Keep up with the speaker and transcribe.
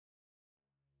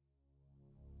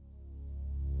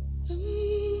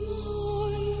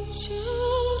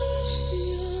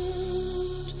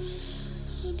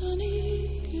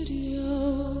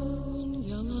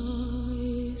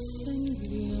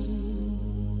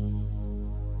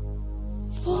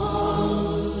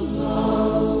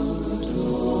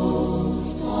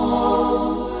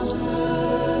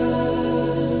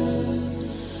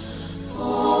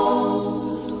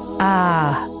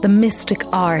The mystic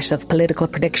art of political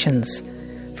predictions.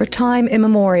 For time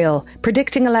immemorial,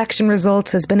 predicting election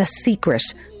results has been a secret,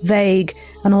 vague,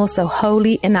 and also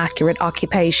wholly inaccurate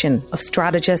occupation of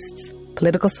strategists,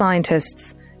 political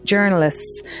scientists,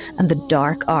 journalists, and the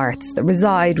dark arts that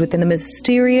reside within the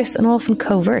mysterious and often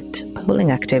covert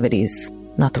polling activities.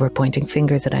 Not that we're pointing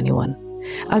fingers at anyone.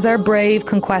 As our brave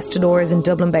conquistadors in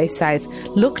Dublin-based South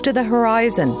look to the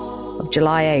horizon of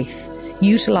July 8th,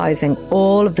 utilising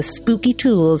all of the spooky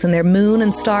tools in their moon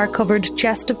and star-covered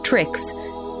chest of tricks,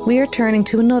 we are turning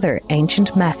to another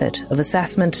ancient method of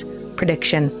assessment,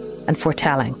 prediction and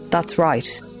foretelling. That's right,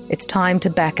 it's time to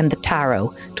beckon the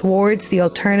tarot towards the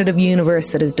alternative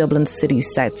universe that is Dublin's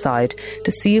city's south side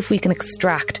to see if we can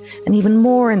extract an even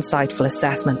more insightful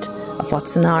assessment of what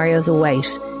scenarios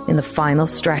await in the final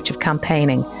stretch of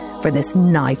campaigning for this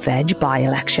knife-edge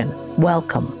by-election.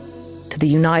 Welcome to the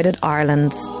United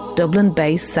Ireland's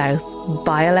Dublin-based South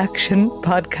by-election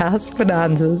podcast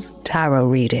Bonanza's tarot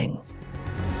reading.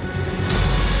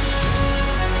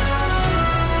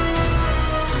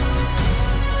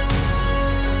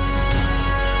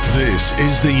 This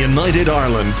is the United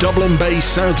Ireland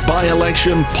Dublin-based South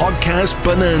by-election podcast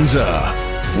Bonanza.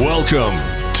 Welcome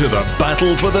to the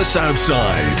battle for the South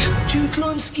Side. To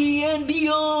Clonsky and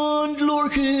beyond,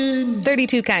 Lorcan.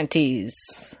 32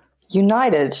 counties.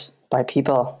 United by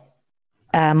people.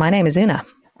 My name is Una.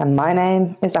 And my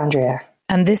name is Andrea.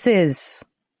 And this is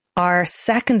our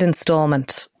second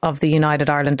instalment of the United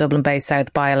Ireland Dublin-based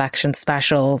South by-election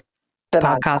special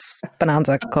podcast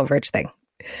Bonanza coverage thing.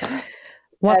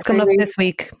 What's coming up this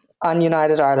week? On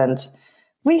United Ireland,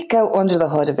 we go under the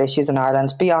hood of issues in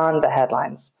Ireland beyond the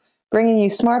headlines, bringing you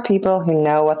smart people who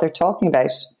know what they're talking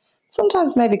about.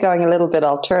 Sometimes maybe going a little bit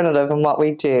alternative in what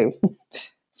we do.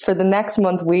 For the next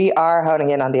month, we are honing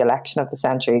in on the election of the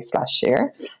century /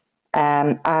 year.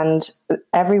 And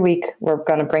every week, we're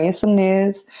going to bring you some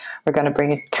news. We're going to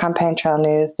bring you campaign trail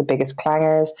news, the biggest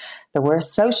clangers, the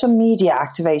worst social media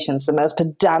activations, the most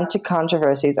pedantic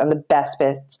controversies, and the best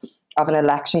bits of an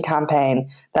election campaign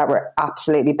that we're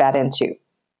absolutely bet into.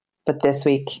 But this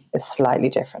week is slightly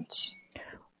different.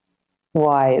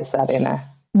 Why is that, Ina?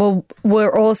 Well,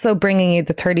 we're also bringing you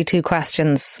the 32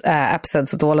 questions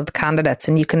episodes with all of the candidates,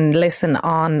 and you can listen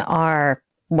on our,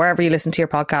 wherever you listen to your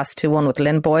podcast, to one with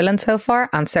Lynn Boylan so far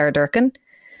and Sarah Durkin.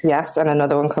 Yes, and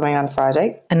another one coming on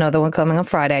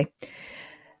Friday.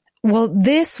 Well,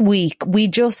 this week we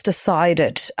just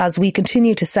decided, as we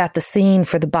continue to set the scene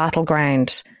for the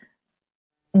battleground,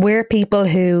 we're people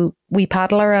who, we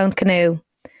paddle our own canoe,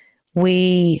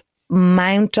 we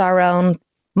mount our own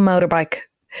motorbike,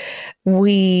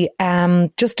 we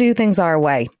just do things our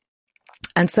way.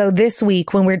 And so this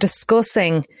week, when we're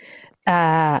discussing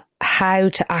how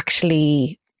to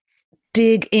actually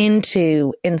dig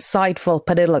into insightful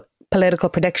political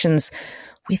predictions,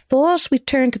 we thought we'd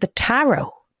turn to the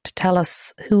tarot to tell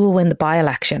us who will win the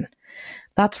by-election.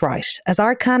 That's right. As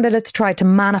our candidates try to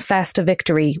manifest a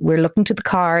victory, we're looking to the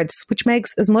cards, which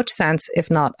makes as much sense,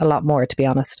 if not a lot more, to be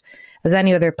honest, as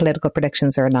any other political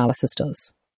predictions or analysis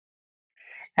does.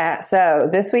 So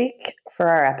this week, for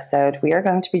our episode, we are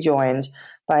going to be joined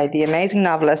by the amazing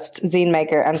novelist, zine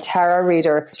maker, and tarot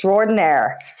reader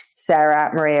extraordinaire,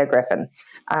 Sarah Maria Griffin.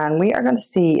 And we are going to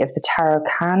see if the tarot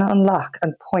can unlock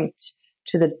and point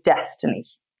to the destiny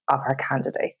of our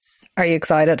candidates. Are you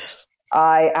excited?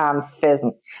 I am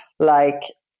fizzing. Like,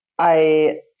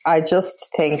 I just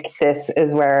think this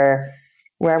is where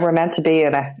we're meant to be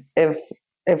in it.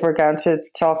 If we're going to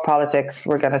talk politics,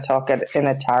 we're going to talk it in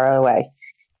a tarot way.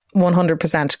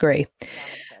 100% agree.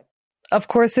 Of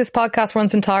course, this podcast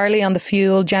runs entirely on the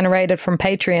fuel generated from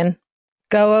Patreon.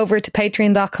 Go over to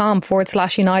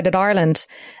patreon.com/United Ireland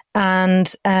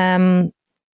and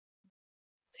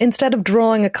instead of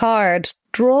drawing a card,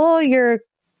 draw your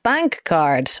bank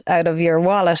card out of your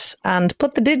wallet and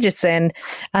put the digits in.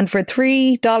 And for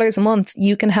 $3 a month,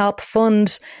 you can help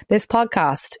fund this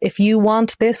podcast. If you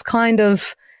want this kind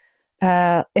of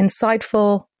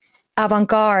insightful,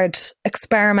 avant-garde,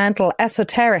 experimental,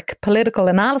 esoteric political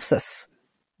analysis,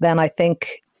 then I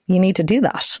think you need to do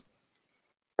that.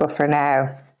 But for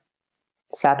now,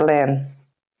 settle in,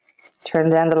 turn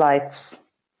down the lights,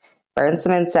 burn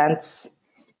some incense,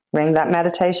 ring that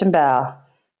meditation bell,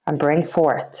 and bring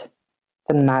forth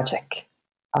the magic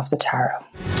of the tarot.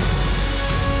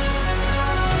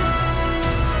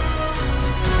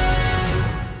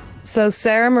 So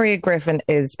Sarah Maria Griffin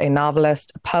is a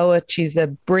novelist, a poet. She's a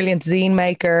brilliant zine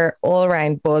maker,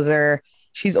 all-around buzzer.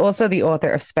 She's also the author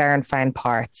of Spare and Found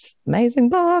Parts, amazing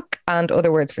book, and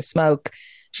Other Words for Smoke.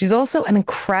 She's also an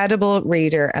incredible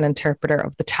reader and interpreter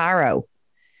of the tarot.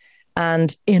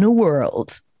 And in a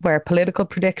world where political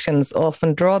predictions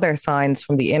often draw their signs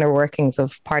from the inner workings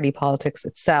of party politics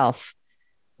itself,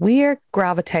 we are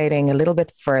gravitating a little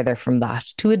bit further from that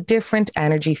to a different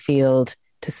energy field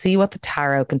to see what the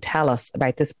tarot can tell us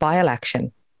about this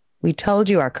by-election. We told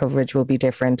you our coverage will be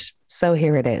different, so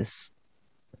here it is.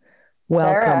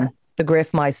 Welcome, Sarah. the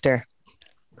Griffmeister.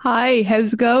 Hi,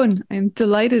 how's it going? I'm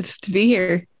delighted to be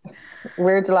here.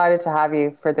 We're delighted to have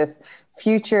you for this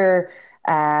future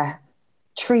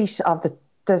treat of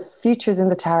the futures in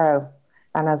the tarot.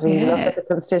 And as we look at the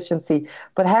constituency.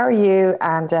 But how are you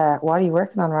and what are you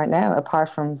working on right now, apart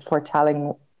from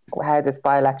foretelling how this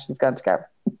by-election is going to go?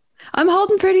 I'm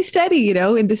holding pretty steady,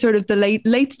 in the sort of the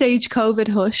late stage COVID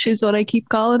hush is what I keep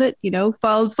calling it,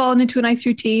 falling into a nice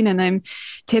routine, and I'm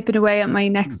tipping away at my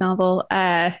next novel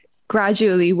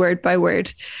gradually, word by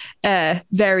word,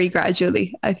 very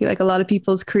gradually. I feel like a lot of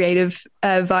people's creative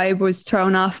vibe was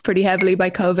thrown off pretty heavily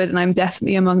by COVID, and I'm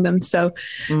definitely among them. So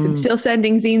I'm still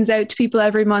sending zines out to people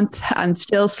every month and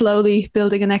still slowly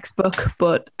building a next book.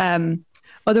 But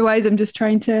otherwise, I'm just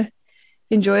trying to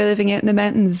enjoy living out in the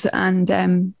mountains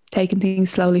and taking things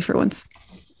slowly for once.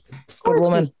 Good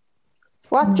woman.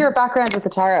 What's your background with the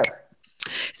tarot?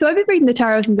 So I've been reading the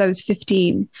tarot since I was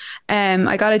 15.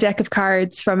 I got a deck of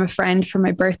cards from a friend for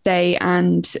my birthday,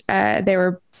 and they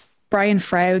were Brian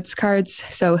Froud's cards.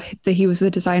 So he was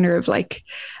the designer of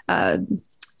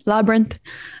Labyrinth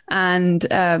and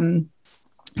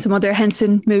some other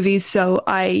Henson movies. So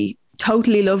I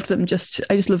totally loved them. I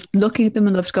just loved looking at them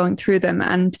and loved going through them.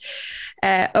 And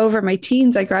over my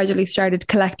teens, I gradually started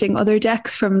collecting other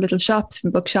decks from little shops, from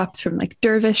bookshops, from like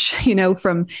Dervish,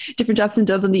 from different shops in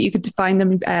Dublin that you could find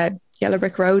them. Yellow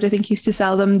Brick Road, I think, used to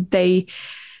sell them. They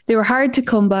were hard to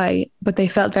come by, but they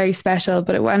felt very special.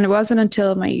 But it wasn't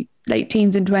until my late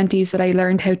teens and 20s that I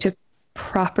learned how to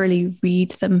properly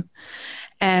read them.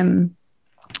 And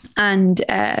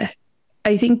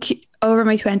I think over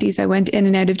my 20s, I went in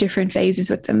and out of different phases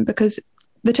with them, because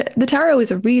the tarot is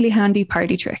a really handy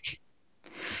party trick.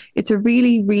 It's a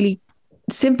really, really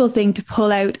simple thing to pull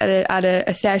out at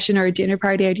a session or a dinner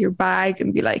party out of your bag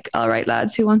and be like, all right,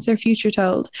 lads, who wants their future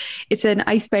told? It's an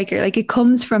icebreaker. Like, it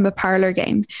comes from a parlor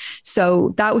game.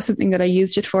 So that was something that I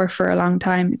used it for a long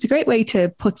time. It's a great way to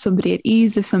put somebody at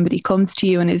ease if somebody comes to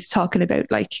you and is talking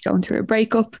about like going through a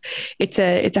breakup. It's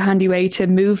a handy way to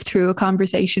move through a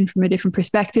conversation from a different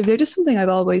perspective. They're just something I've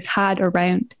always had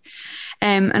around.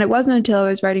 And it wasn't until I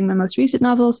was writing my most recent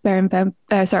novel,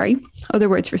 Other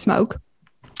Words for Smoke,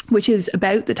 which is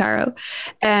about the tarot,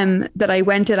 that I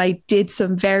went and I did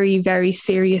some very, very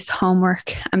serious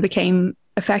homework and became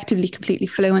effectively completely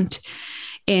fluent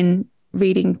in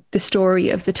reading the story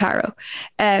of the tarot.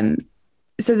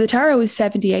 So the tarot is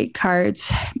 78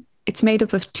 cards. It's made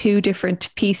up of two different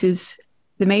pieces,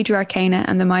 the major arcana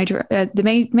and the major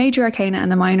arcana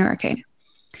and the minor arcana.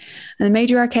 And the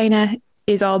major arcana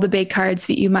is all the big cards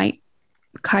that you might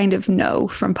kind of know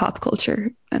from pop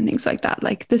culture and things like that,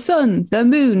 like the sun, the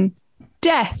moon,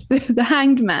 death, the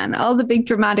hanged man. All the big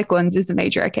dramatic ones is the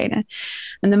major arcana.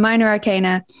 And the minor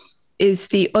arcana is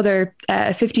the other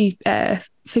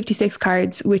 56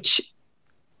 cards, which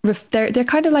they're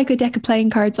kind of like a deck of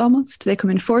playing cards almost. They come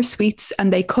in 4 suites,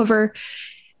 and they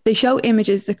show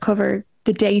images that cover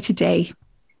the day-to-day,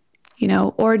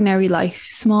 ordinary life,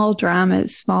 small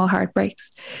dramas, small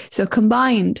heartbreaks. So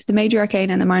combined, the major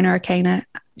arcana and the minor arcana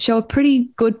show a pretty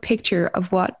good picture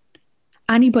of what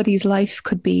anybody's life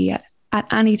could be at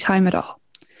any time at all.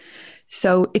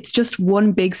 So it's just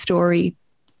one big story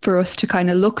for us to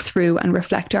kind of look through and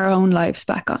reflect our own lives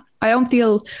back on. I don't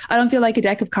feel like a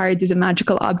deck of cards is a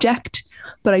magical object,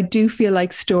 but I do feel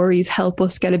like stories help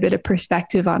us get a bit of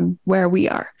perspective on where we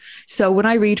are. So when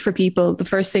I read for people, the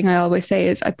first thing I always say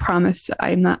is, I promise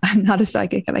I'm not a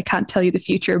psychic and I can't tell you the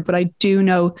future, but I do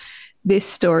know this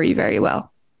story very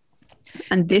well.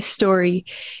 And this story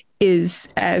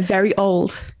is very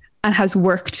old and has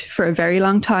worked for a very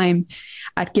long time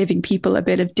at giving people a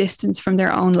bit of distance from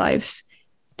their own lives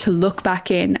to look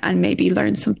back in and maybe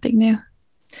learn something new.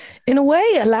 In a way,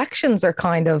 elections are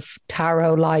kind of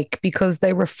tarot-like, because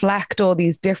they reflect all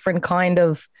these different kind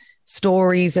of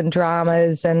stories and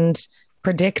dramas and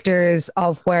predictors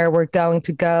of where we're going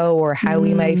to go, or how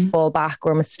we may fall back,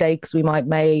 or mistakes we might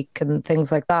make and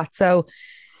things like that. So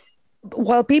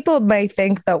while people may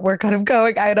think that we're kind of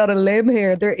going out on a limb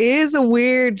here, there is a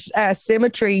weird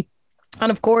symmetry.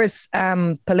 And of course,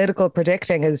 political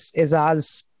predicting is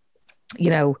as,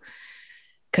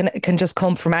 can just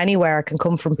come from anywhere. It can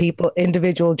come from people,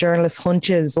 individual journalists'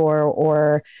 hunches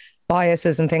or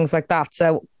biases and things like that.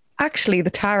 So actually, the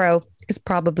tarot is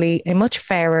probably a much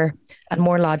fairer and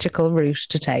more logical route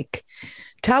to take.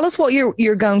 Tell us what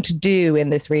you're going to do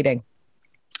in this reading.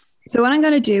 So what I'm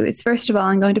going to do is, first of all,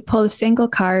 I'm going to pull a single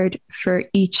card for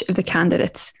each of the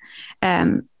candidates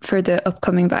for the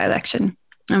upcoming by-election.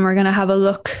 And we're going to have a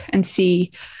look and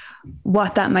see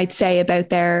what that might say about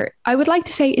their, I would like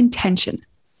to say, intention.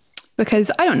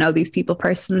 Because I don't know these people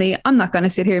personally. I'm not going to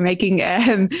sit here making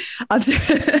any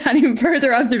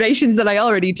further observations than I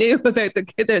already do about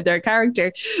their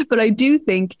character. But I do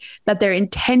think that their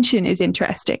intention is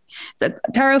interesting. So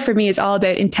tarot for me is all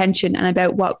about intention and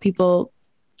about what people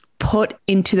put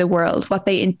into the world, what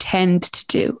they intend to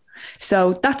do.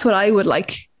 So that's what I would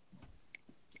like,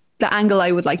 the angle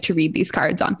I would like to read these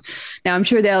cards on. Now, I'm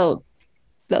sure I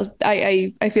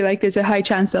feel like there's a high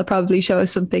chance they'll probably show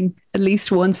us something at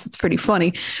least once that's pretty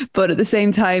funny. But at the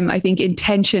same time, I think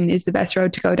intention is the best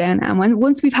road to go down. And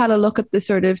once we've had a look at the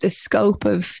sort of the scope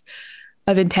of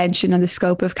intention and the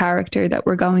scope of character that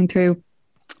we're going through,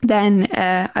 then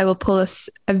I will pull us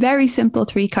a very simple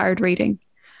 3-card reading,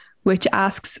 which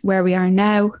asks where we are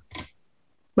now,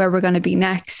 where we're going to be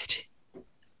next,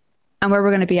 and where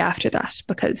we're going to be after that,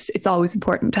 because it's always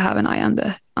important to have an eye on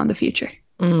the future.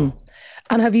 Mm.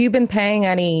 And have you been paying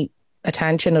any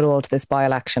attention at all to this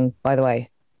by-election, by the way?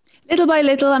 Little by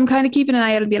little, I'm kind of keeping an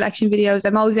eye out on the election videos.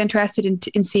 I'm always interested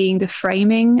in seeing the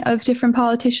framing of different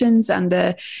politicians and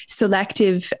the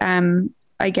selective,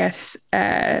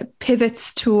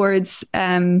 pivots towards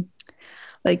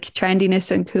like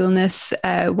trendiness and coolness,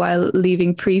 while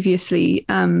leaving previously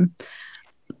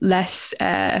less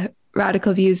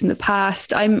radical views in the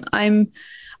past. I'm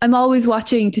always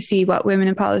watching to see what women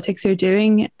in politics are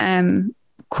doing,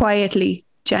 quietly,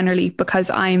 generally, because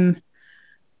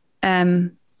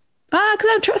because I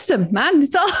don't trust them, man.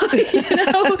 It's all,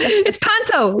 it's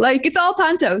panto, like it's all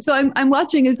panto. So I'm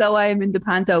watching as though I am in the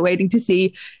panto, waiting to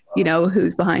see,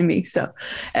 who's behind me. So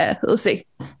we'll see.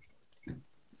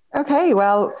 Okay,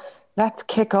 well, let's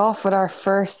kick off with our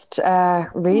first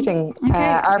reading. Okay.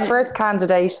 Our first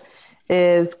candidate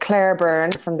is Claire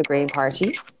Byrne from the Green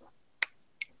Party.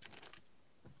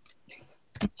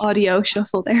 Audio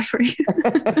shuffle there for you.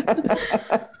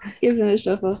 Give them a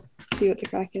shuffle. See what the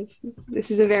crack is.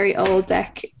 This is a very old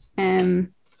deck.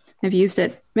 I've used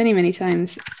it many, many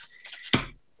times.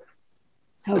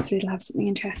 Hopefully it'll have something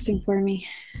interesting for me.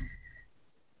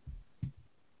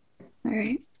 All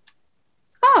right.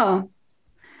 Oh,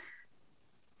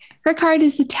 her card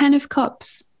is the 10 of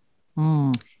Cups.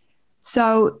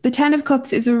 So the 10 of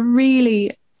Cups is a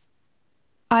really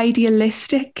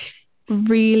idealistic,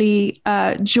 really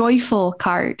joyful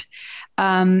card.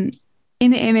 In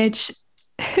the image,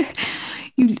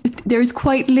 there's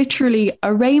quite literally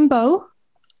a rainbow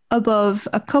above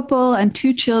a couple and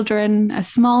 2 children, a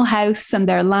small house and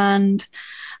their land,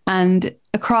 and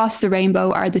across the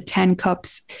rainbow are the 10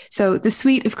 cups. So the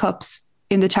suite of cups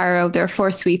in the tarot, there are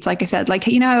 4 suites, like I said, like,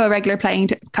 how a regular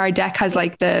playing card deck has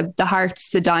like the hearts,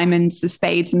 the diamonds, the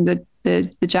spades, and the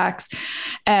jacks,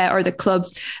 or the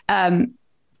clubs. The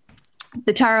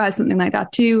tarot has something like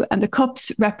that too. And the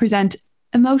cups represent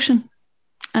emotion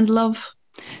and love.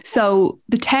 So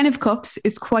the 10 of Cups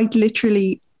is quite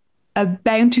literally a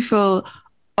bountiful,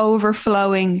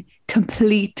 overflowing,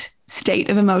 complete state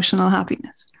of emotional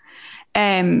happiness.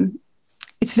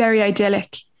 It's very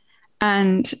idyllic.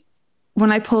 And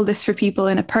when I pull this for people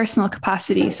in a personal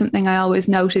capacity, something I always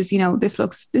note is, this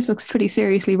looks pretty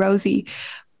seriously rosy,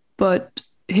 but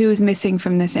who is missing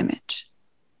from this image?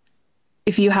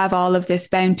 If you have all of this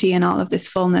bounty and all of this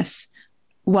fullness,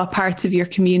 what parts of your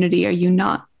community are you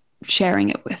not sharing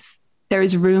it with? There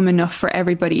is room enough for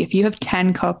everybody. If you have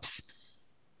 10 cups,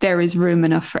 there is room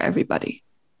enough for everybody,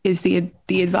 is the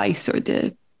advice, or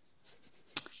the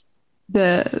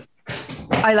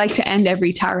I like to end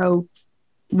every tarot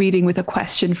reading with a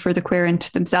question for the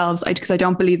querent themselves, because I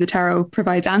don't believe the tarot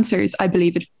provides answers. I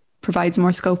believe it provides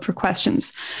more scope for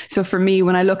questions. So for me,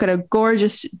 when I look at a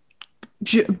gorgeous,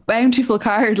 bountiful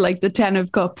card like the 10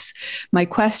 of Cups, my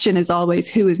question is always,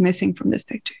 who is missing from this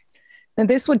picture? And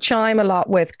this would chime a lot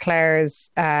with Claire's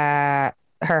her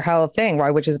whole thing,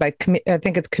 right? Which is about I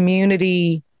think it's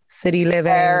community, city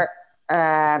living,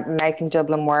 making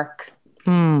Dublin work,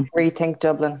 rethink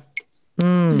Dublin.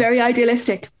 Very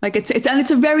idealistic. Like it's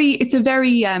a very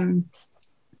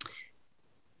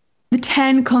the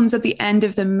 10 comes at the end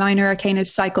of the minor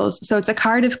arcana's cycles. So it's a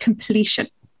card of completion,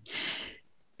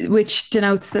 which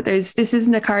denotes that this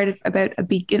isn't a card about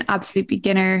an absolute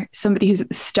beginner, somebody who's at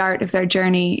the start of their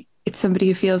journey. It's somebody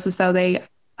who feels as though they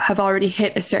have already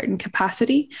hit a certain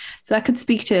capacity. So that could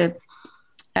speak to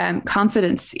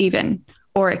confidence even,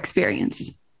 or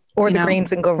experience. Or the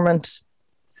Greens in government.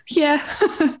 Yeah,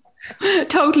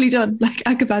 totally done, like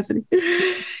at capacity.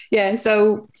 Yeah,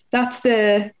 so that's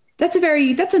a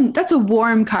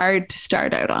warm card to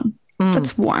start out on.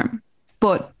 That's warm,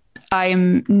 but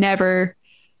I'm never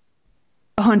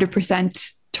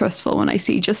 100% trustful when I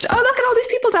see just, oh, look at all these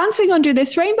people dancing under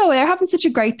this rainbow. They're having such a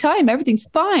great time. Everything's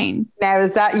fine. Now,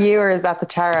 is that you or is that the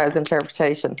tarot's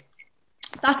interpretation?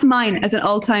 That's mine as an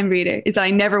all-time reader, is that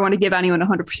I never want to give anyone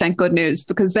 100% good news,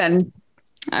 because then,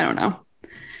 I don't know.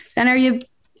 Then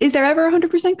is there ever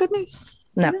 100% good news?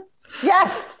 No.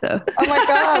 Yes. So. Oh my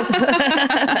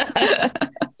God.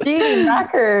 Genie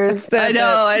Mackers. I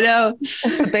know.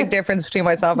 The big difference between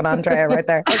myself and Andrea right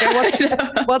there. Okay,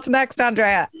 what's next,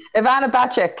 Andrea? Ivana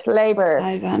Bacik, Labour.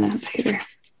 Ivana Labour.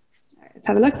 Let's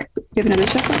have a look. Give another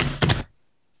shuffle.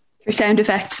 For sound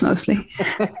effects mostly.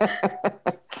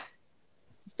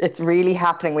 It's really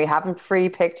happening. We haven't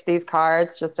pre-picked these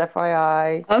cards, just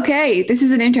FYI. Okay, this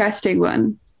is an interesting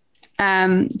one.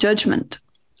 Judgment.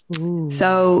 Ooh.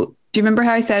 So do you remember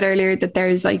how I said earlier that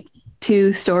there's like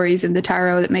two stories in the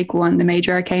tarot that make one, the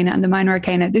major arcana and the minor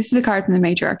arcana? This is a card from the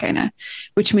major arcana,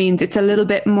 which means it's a little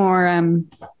bit more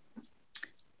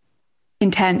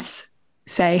intense,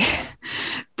 say,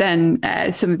 than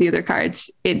some of the other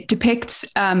cards. It depicts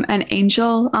an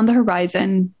angel on the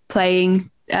horizon playing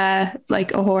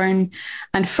like a horn,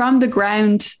 and from the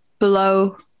ground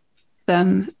below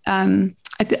them, I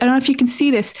don't know if you can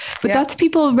see this, but that's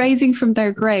people raising from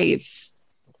their graves.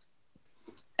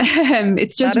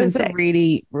 It's Judgment Day. That is a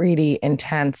really, really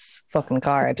intense fucking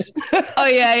card. Oh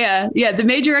yeah. The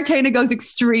major arcana goes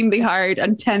extremely hard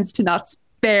and tends to not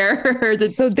spare the.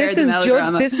 So this is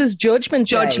Judgment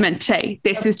Day. Judgment Day.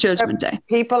 This is Judgment Day.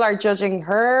 People are judging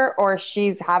her, or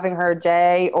she's having her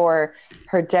day, or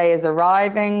her day is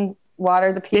arriving. What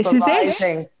are the people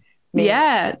rising?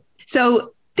 Yeah.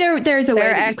 So there's a way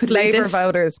they're ex-Labour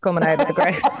voters coming out of the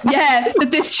grave. Yeah, but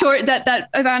this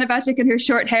that Ivana Bacik and her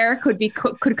short hair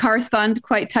could correspond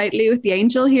quite tightly with the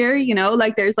angel here. You know,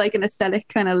 like there's like an aesthetic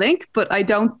kind of link. But I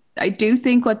do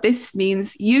think what this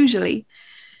means usually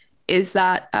is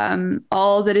that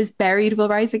all that is buried will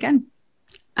rise again,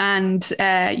 and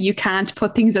you can't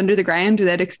put things under the ground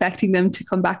without expecting them to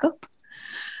come back up.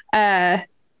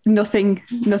 Nothing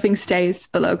stays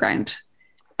below ground,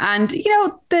 and you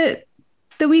know the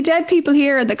wee dead people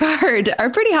here in the card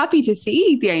are pretty happy to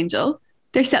see the angel.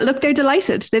 They're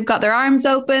delighted. They've got their arms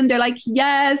open. They're like,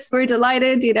 yes, we're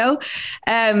delighted, you know.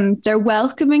 They're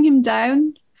welcoming him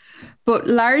down. But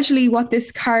largely what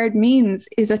this card means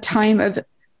is a time of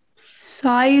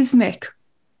seismic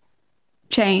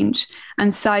change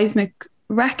and seismic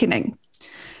reckoning.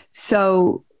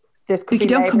 So this could be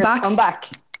Labour's comeback.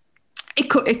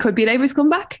 It could be Labour's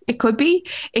comeback. It could be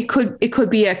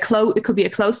a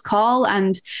close call,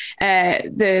 and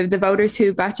the voters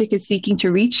who Bacik is seeking to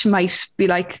reach might be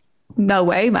like, no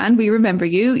way, man, we remember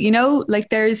you. You know, like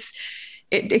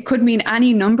it could mean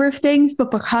any number of things,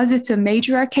 but because it's a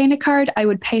major arcana card, I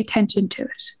would pay attention to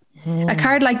it. A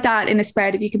card like that in a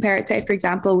spread, if you compare it, say, for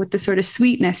example, with the sort of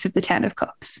sweetness of the 10 of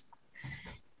Cups,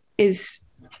 is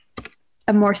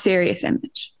a more serious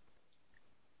image.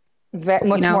 Much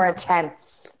more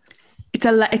intense.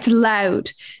 It's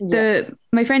loud. Yeah.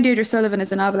 My friend Deirdre Sullivan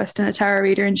is a novelist and a tarot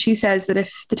reader, and she says that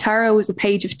if the tarot was a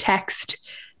page of text,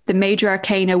 the major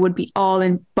arcana would be all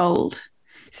in bold.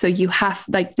 So you have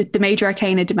the major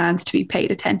arcana demands to be paid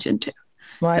attention to.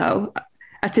 Right. So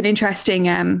that's an interesting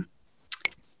angle,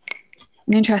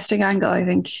 I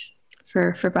think,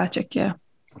 for Bacik. Yeah.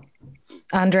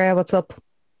 Andrea, what's up?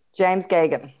 James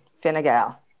Geoghegan, Fine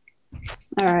Gael.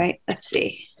 All right, let's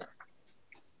see.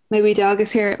 My wee dog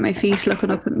is here at my feet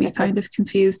looking up at me kind of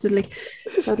confusedly.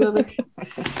 I love it.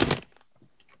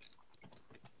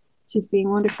 She's being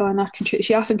wonderful and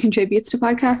she often contributes to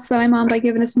podcasts that I'm on by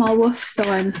giving a small woof, so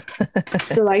I'm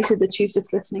delighted that she's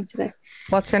just listening today.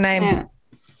 What's her name?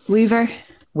 Weaver.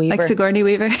 Like Sigourney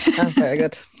Weaver. Oh, very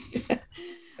good.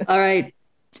 All right,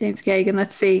 James Geoghegan,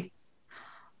 let's see.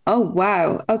 Oh,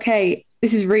 wow. Okay,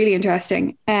 this is really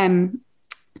interesting.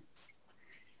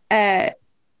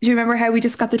 Do you remember how we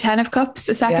just got the 10 of Cups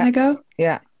a second ago?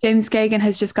 Yeah. James Geoghegan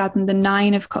has just gotten the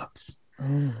 9 of Cups,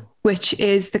 which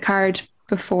is the card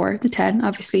before the 10,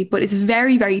 obviously, but it's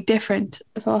very, very different.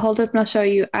 So I'll hold it up and I'll show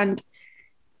you. And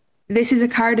this is a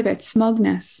card about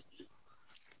smugness.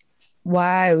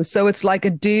 Wow. So it's like a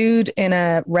dude in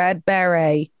a red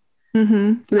beret.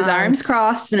 With his arms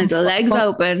crossed and his legs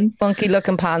open. Funky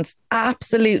looking pants.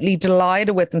 Absolutely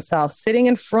delighted with himself. Sitting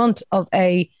in front of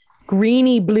a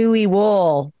greeny bluey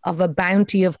wall of a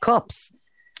bounty of cups.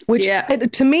 Which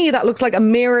to me, that looks like a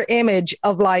mirror image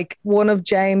of like one of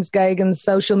James Gagan's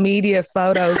social media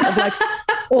photos of like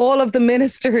all of the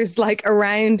ministers like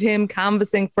around him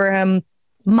canvassing for him.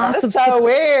 Massive. That's so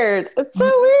weird. It's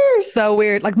so weird. So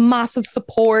weird. Like massive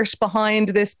support behind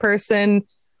this person.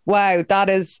 Wow, that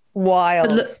is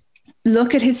wild.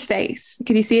 Look at his face.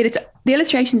 Can you see it? The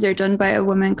illustrations are done by a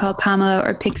woman called Pamela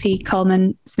or Pixie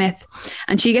Coleman Smith.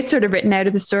 And she gets sort of written out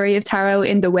of the story of tarot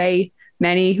in the way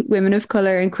many women of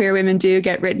colour and queer women do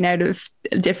get written out of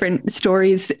different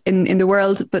stories in the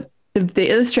world. But the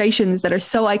illustrations that are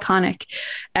so iconic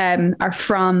are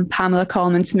from Pamela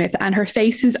Coleman Smith. And her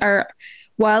faces are,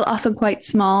 while often quite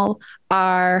small,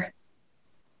 are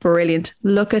brilliant.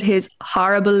 Look at his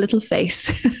horrible little face.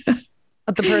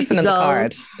 The person in the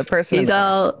card. The person.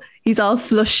 He's all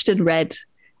flushed and red.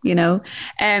 You know.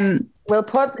 Can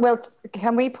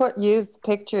we use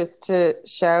pictures to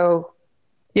show?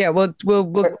 Yeah, we'll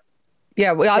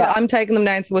I'm taking them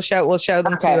down, so we'll show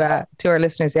them to our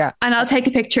listeners. Yeah, and I'll take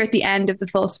a picture at the end of the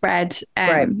full spread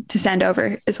to send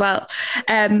over as well.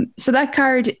 So that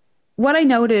card. What I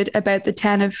noted about the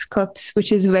 10 of Cups,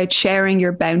 which is about sharing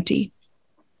your bounty,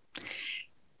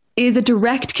 is a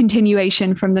direct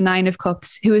continuation from the 9 of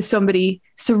Cups, who is somebody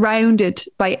surrounded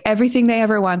by everything they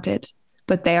ever wanted,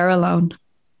 but they are alone.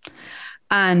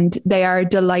 And they are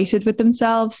delighted with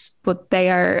themselves, but they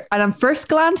are, and on first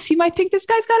glance, you might think this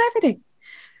guy's got everything.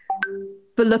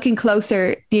 But looking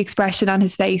closer, the expression on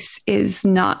his face is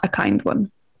not a kind one.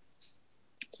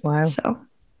 Wow. So,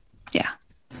 yeah.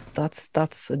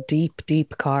 That's a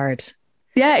deep card.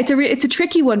 Yeah, it's a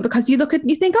tricky one because you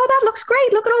think, oh, that looks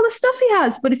great. Look at all the stuff he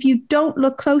has. But if you don't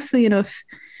look closely enough,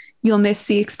 you'll miss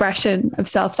the expression of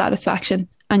self-satisfaction.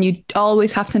 And you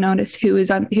always have to notice who is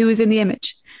in the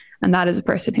image. And that is a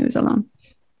person who is alone.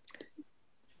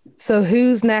 So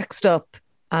who's next up,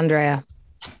 Andrea?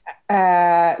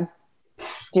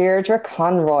 Deirdre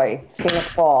Conroy, Fianna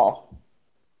Fáil.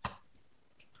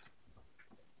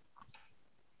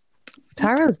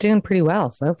 Taro's doing pretty well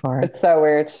so far. It's so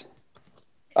weird.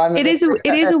 It is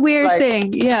a weird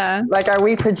thing. Yeah. Like, are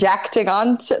we projecting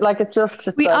onto, like, it's just...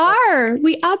 We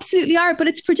absolutely are, but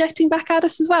it's projecting back at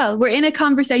us as well. We're in a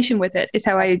conversation with it, is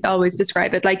how I always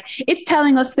describe it. Like, it's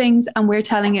telling us things and we're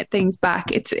telling it things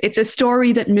back. It's a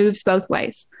story that moves both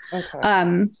ways. Okay.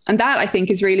 And that, I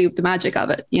think, is really the magic of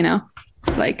it, you know?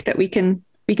 Like, that we can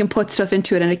put stuff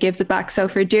into it and it gives it back. So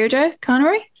for Deirdre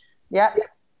Conroy? Yeah.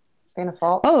 Fianna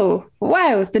Fáil. Oh,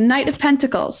 wow. The Knight of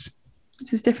Pentacles.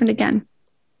 This is different again.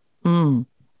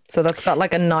 So that's got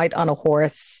like a knight on a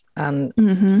horse and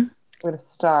with a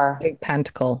star, big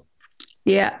pentacle.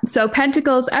 Yeah. So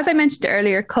pentacles, as I mentioned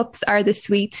earlier, cups are the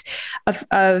suite of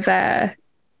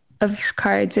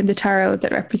cards in the tarot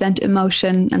that represent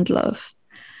emotion and love.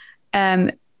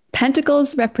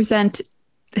 Pentacles represent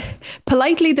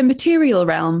politely the material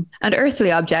realm and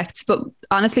earthly objects, but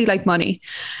honestly, like money.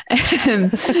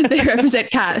 They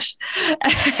represent cash.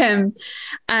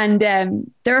 And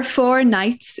there are 4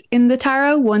 knights in the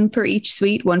tarot, one for each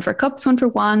suite, one for cups, one for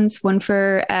wands, one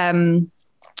for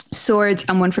swords,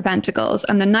 and one for pentacles.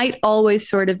 And the knight always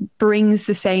sort of brings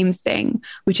the same thing,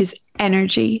 which is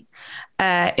energy,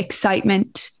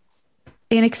 excitement,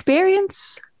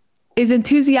 inexperience, is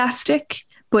enthusiastic,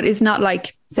 but is not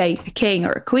like, say, a king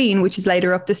or a queen, which is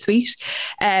later up the suite,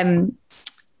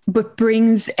 but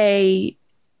brings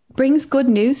good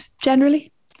news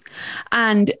generally.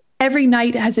 And every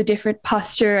knight has a different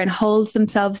posture and holds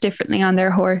themselves differently on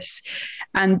their horse.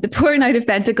 And the poor Knight of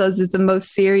Pentacles is the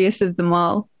most serious of them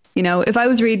all. You know, if I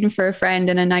was reading for a friend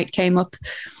and a knight came up,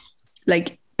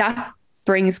 like, that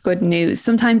brings good news.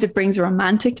 Sometimes it brings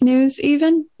romantic news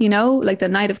even, you know, like the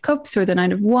Knight of Cups or the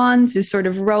Knight of Wands is sort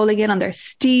of rolling in on their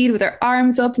steed with their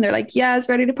arms up and they're like, yeah, it's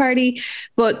ready to party.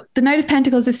 But the Knight of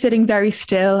Pentacles is sitting very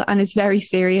still and is very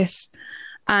serious.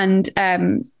 And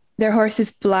their horse is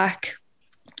black.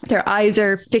 Their eyes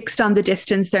are fixed on the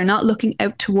distance. They're not looking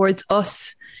out towards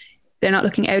us. They're not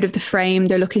looking out of the frame.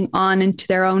 They're looking on into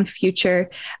their own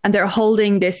future. And they're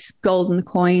holding this golden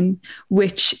coin,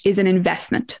 which is an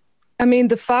investment. I mean,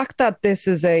 the fact that this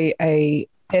is a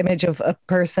image of a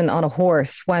person on a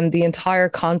horse, when the entire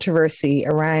controversy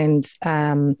around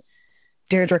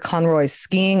Deirdre Conroy's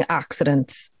skiing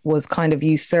accident was kind of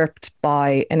usurped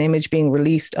by an image being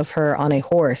released of her on a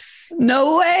horse.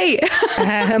 No way!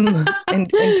 in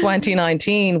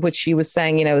 2019, which she was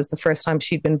saying, you know, was the first time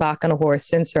she'd been back on a horse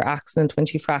since her accident when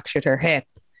she fractured her hip.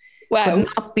 Wow. could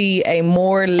not be a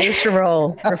more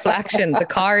literal reflection. The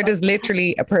card is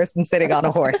literally a person sitting on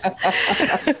a horse.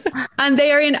 And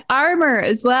they are in armor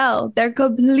as well. They're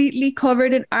completely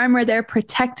covered in armor. They're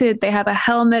protected. They have a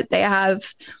helmet. They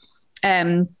have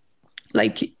all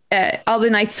the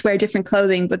knights wear different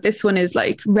clothing, but this one is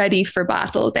like ready for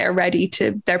battle.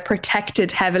 They're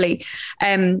protected heavily.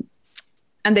 And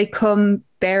they come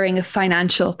bearing a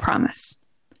financial promise.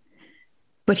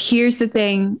 But here's the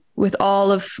thing with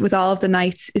all of the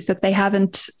knights is that they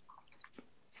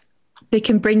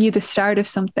can bring you the start of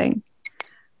something,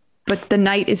 but the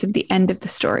knight isn't the end of the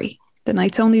story. The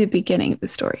knight's only the beginning of the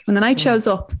story. When the knight shows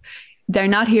up, they're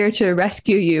not here to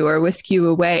rescue you or whisk you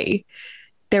away.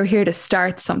 They're here to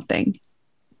start something.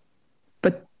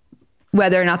 But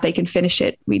whether or not they can finish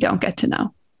it, we don't get to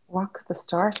know. What could the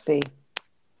start be?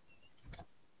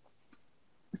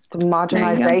 The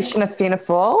modernization of Fianna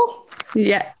Fáil?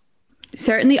 Yeah.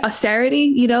 Certainly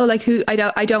austerity, like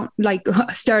I don't like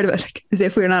start about like as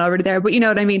if we're not already there, but you know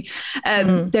what I mean?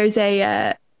 There's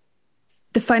the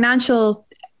financial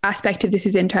aspect of this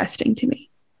is interesting to me.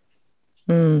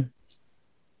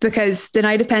 Because the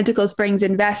Knight of Pentacles brings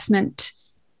investment,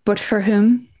 but for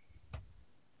whom?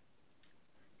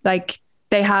 Like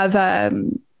they have a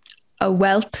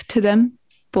wealth to them,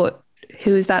 but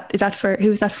who is that?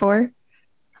 Who is that for?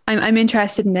 I'm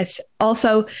interested in this.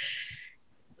 Also,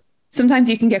 sometimes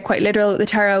you can get quite literal with the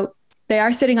tarot. They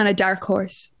are sitting on a dark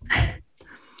horse.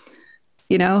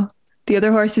 The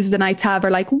other horses the knights have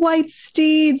are like white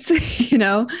steeds,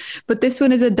 but this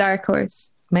one is a dark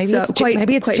horse.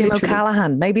 Maybe it's Jim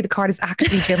O'Callaghan. Maybe the card is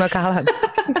actually Jim O'Callaghan.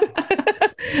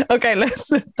 Okay,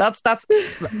 listen, that's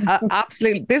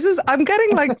absolutely. I'm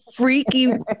getting like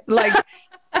freaky. Like,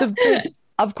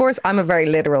 of course, I'm a very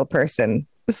literal person.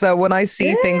 So when I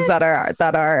see things that are,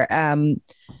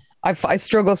 I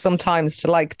struggle sometimes to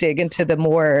like dig into the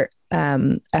more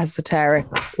esoteric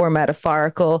or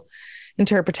metaphorical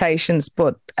interpretations.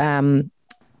 But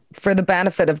for the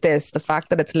benefit of this, the fact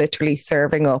that it's literally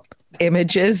serving up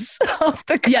images of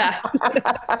the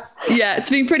it's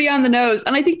being pretty on the nose.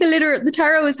 And I think the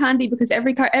tarot is handy because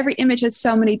every image has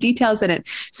so many details in it,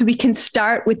 so we can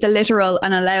start with the literal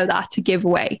and allow that to give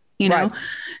way, right.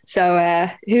 So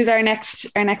who's our next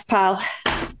pal?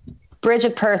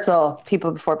 Bridget Purcell,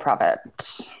 People Before Profit.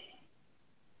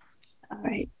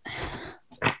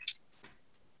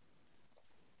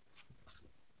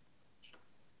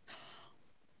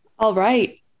 All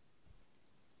right.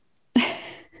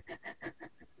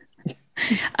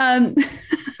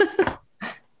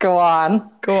 Go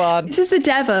on. This is the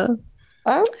devil.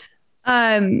 Oh.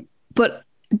 But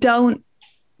don't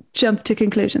jump to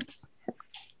conclusions.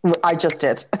 I just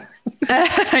did.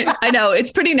 I know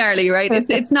it's pretty gnarly, right?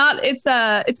 It's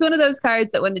one of those cards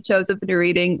that when it shows up in a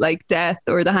reading, like Death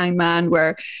or the Hanged Man,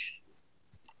 where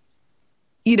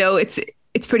it's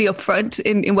pretty upfront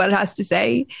in what it has to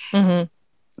say. Mm-hmm.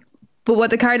 But what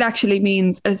the card actually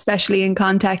means, especially in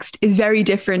context, is very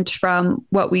different from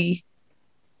what we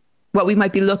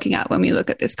might be looking at when we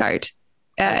look at this card.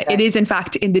 Okay. It is, in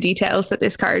fact, in the details that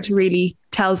this card really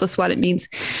tells us what it means.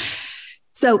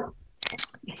 So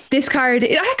this card, I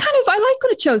like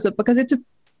when it shows up because it's a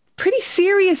pretty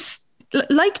serious,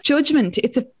 like Judgment,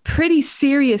 it's a pretty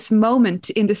serious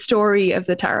moment in the story of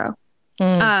the tarot.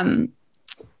 The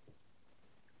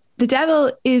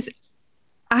devil is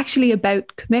actually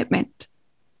about commitment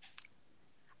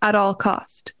at all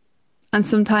cost, and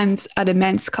sometimes at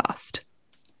immense cost.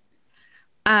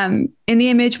 In the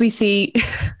image we see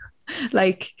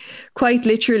like quite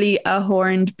literally a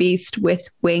horned beast with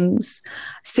wings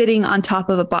sitting on top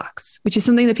of a box, which is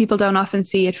something that people don't often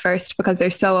see at first because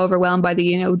they're so overwhelmed by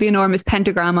the enormous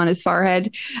pentagram on his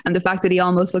forehead and the fact that he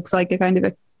almost looks like a kind of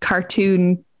a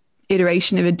cartoon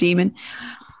iteration of a demon.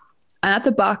 And at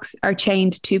the box are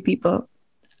chained two people,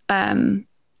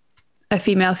 a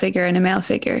female figure and a male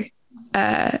figure,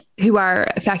 who are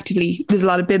effectively, there's a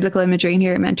lot of biblical imagery in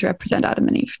here meant to represent Adam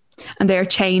and Eve, and they are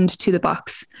chained to the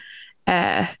box,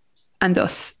 and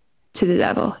thus to the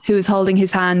devil, who is holding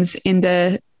his hands in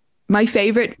my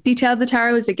favorite detail of the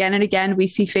tarot is again and again we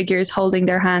see figures holding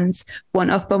their hands, one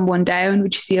up and one down,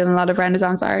 which you see in a lot of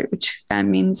Renaissance art, which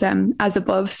means as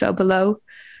above so below,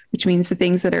 which means the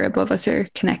things that are above us are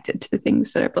connected to the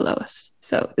things that are below us.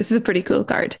 So this is a pretty cool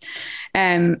card,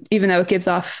 even though it gives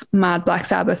off mad Black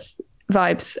Sabbath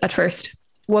vibes at first.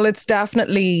 Well, it's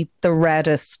definitely the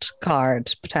reddest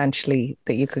card potentially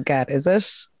that you could get, is it?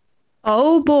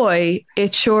 Oh boy,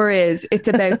 it sure is. It's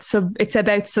about it's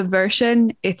about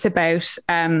subversion. It's about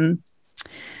the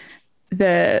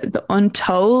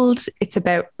untold. It's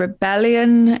about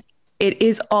rebellion. it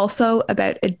is also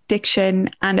about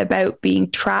addiction and about being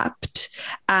trapped.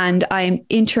 And I'm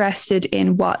interested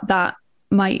in what that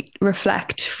might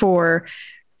reflect for,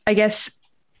 I guess,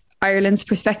 Ireland's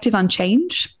perspective on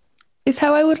change is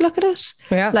how I would look at it.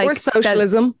 Yeah, or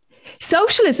socialism.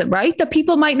 Socialism, right? That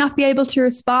people might not be able to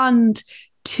respond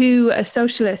to a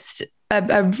socialist,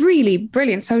 a really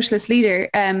brilliant socialist leader,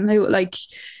 who, like,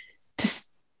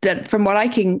 that from what I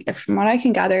can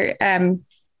gather,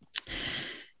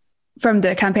 from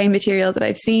the campaign material that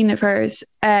I've seen of hers,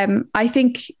 I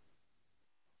think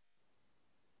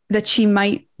that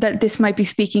this might be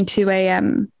speaking to a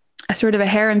sort of a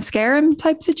harem scarum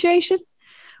type situation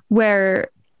where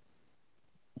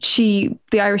the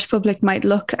Irish public might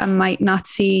look and might not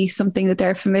see something that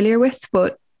they're familiar with,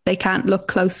 but they can't look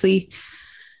closely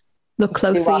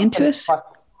into it. What's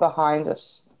behind it?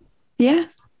 Yeah.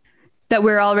 That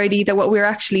what we're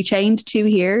actually chained to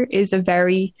here is a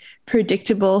very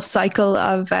predictable cycle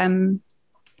of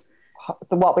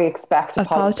what we expect of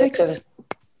politics.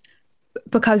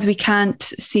 Because we can't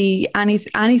see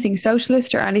anything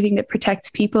socialist or anything that protects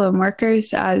people and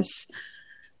workers as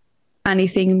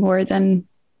anything more than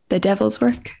the devil's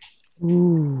work.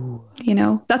 Ooh. You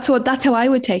know, that's how I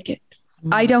would take it.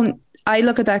 I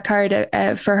look at that card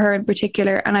for her in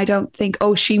particular, and I don't think,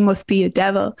 oh, she must be a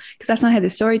devil, because that's not how the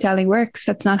storytelling works.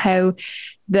 That's not how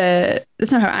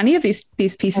any of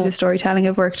these pieces of storytelling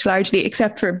have worked, largely,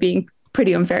 except for being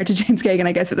pretty unfair to James Kagan,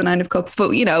 I guess, with the Nine of Cups.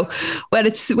 But you know, when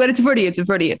it's in front of you, it's in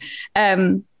front of you.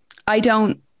 I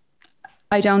don't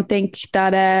think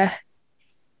that.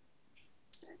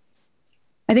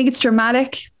 I think it's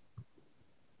dramatic.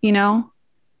 You know,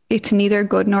 it's neither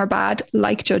good nor bad,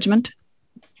 like Judgment.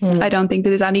 I don't think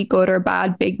that there's any good or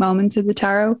bad big moments of the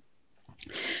tarot.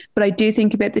 But I do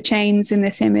think about the chains in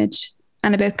this image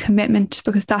and about commitment,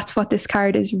 because that's what this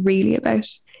card is really about.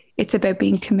 It's about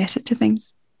being committed to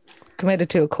things.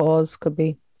 Committed to a cause, could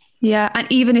be. Yeah, and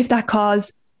even if that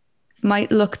cause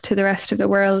might look to the rest of the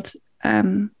world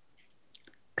kind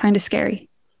of scary.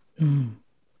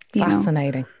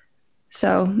 Fascinating. You know?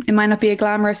 So it might not be a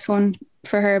glamorous one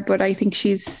for her, but I think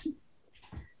she's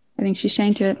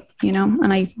chained to it, you know,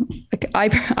 and I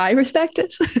respect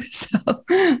it. So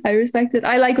I respect it.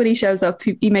 I like when he shows up.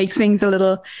 He makes things a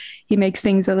little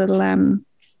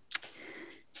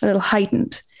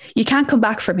heightened. You can't come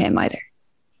back from him either.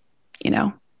 You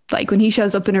know, like when he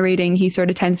shows up in a reading, he sort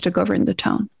of tends to govern the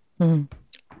tone.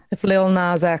 If Lil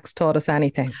Nas X taught us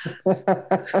anything.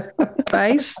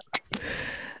 Right?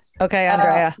 Okay,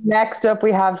 Andrea. Next up,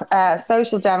 we have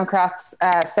Social Democrats,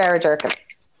 Sarah Durkin.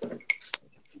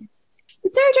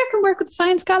 Did Sarah Durkin work with the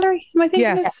Science Gallery? Am I thinking?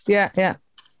 Yes. Yeah.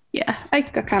 Yeah, I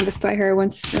got canvassed by her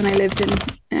once when I lived in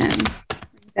End.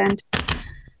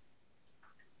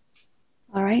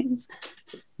 All right.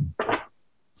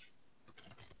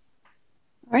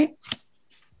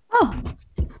 Oh,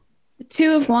 the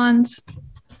Two of Wands.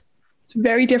 It's a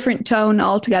very different tone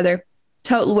altogether.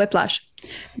 Total whiplash.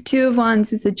 The Two of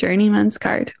Wands is a journeyman's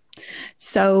card.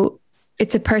 So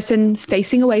it's a person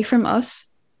facing away from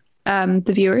us, the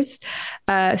viewers,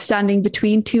 standing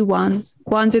between two wands.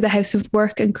 Wands are the house of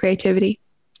work and creativity,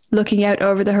 looking out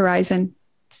over the horizon,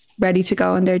 ready to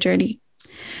go on their journey.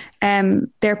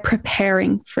 They're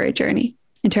preparing for a journey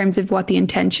in terms of what the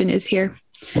intention is here.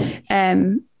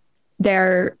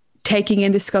 They're taking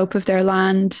in the scope of their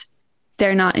land.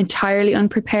 They're not entirely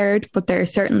unprepared, but they're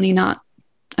certainly not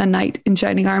a knight in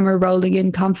shining armor rolling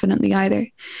in confidently either.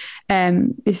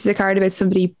 This is a card about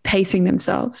somebody pacing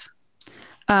themselves.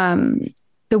 The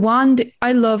wand,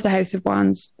 I love the House of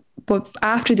Wands, but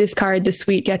after this card, the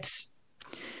suite gets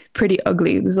pretty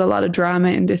ugly. There's a lot of drama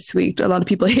in this suite. A lot of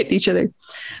people hit each other,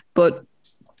 but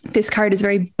this card is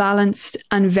very balanced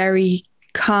and very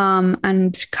calm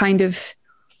and kind of,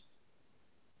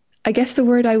 I guess the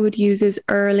word I would use is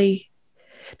early.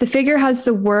 The figure has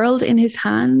the world in his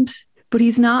hand, but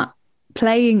he's not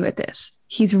playing with it.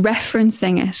 He's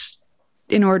referencing it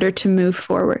in order to move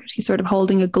forward. He's sort of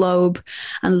holding a globe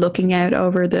and looking out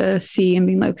over the sea and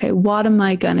being like, okay, what am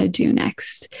I going to do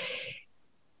next?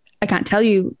 I can't tell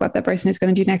you what that person is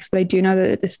going to do next, but I do know that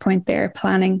at this point they're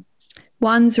planning.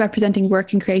 Wands representing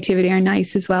work and creativity are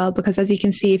nice as well, because as you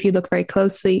can see, if you look very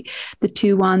closely, the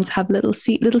two wands have little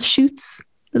shoots,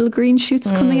 little green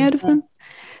shoots coming out of them.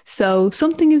 So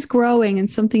something is growing and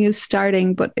something is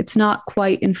starting, but it's not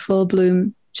quite in full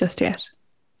bloom just yet.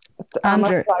 It's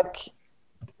almost like,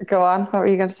 go on, what were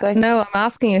you going to say? No, I'm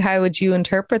asking you, how would you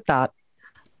interpret that?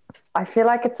 I feel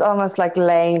like it's almost like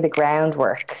laying the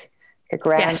groundwork. The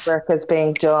groundwork is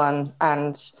being done,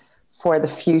 and for the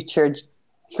future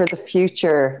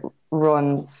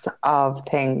runs of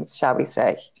things, shall we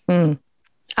say.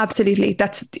 Absolutely.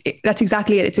 That's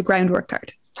exactly it. It's a groundwork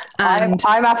card. And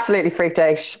I'm absolutely freaked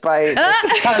out by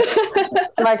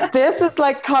like this is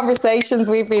like conversations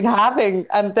we've been having,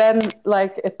 and then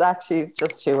like it's actually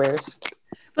just too weird.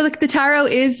 Well, look, the tarot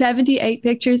is 78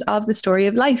 pictures of the story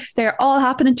of life. They're all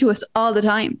happening to us all the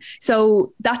time.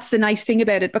 So that's the nice thing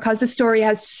about it, because the story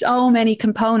has so many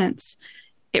components.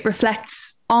 It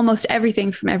reflects almost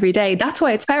everything from every day. That's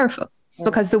why it's powerful,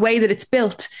 because the way that it's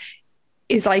built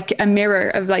is like a mirror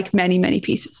of like many, many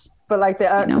pieces. But like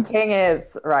the thing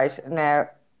is, right now,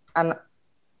 and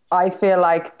I feel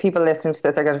like people listening to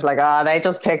this are going to be like, they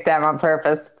just picked them on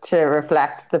purpose to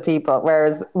reflect the people,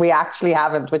 whereas we actually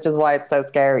haven't, which is why it's so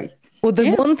scary. Well,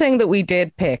 the one thing that we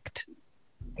did pick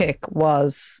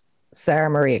was Sarah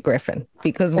Maria Griffin,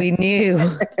 because we knew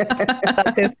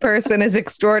that this person is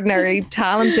extraordinarily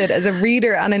talented as a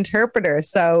reader and interpreter.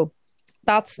 So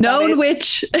that's known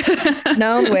witch.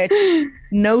 Known witch.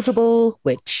 Notable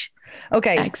witch.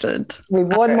 Okay. Excellent. We've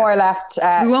one more left.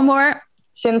 One more.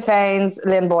 Sinn Féin's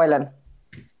Lynn Boylan.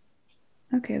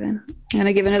 Okay, then. I'm going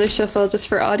to give another shuffle just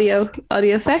for audio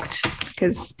effect,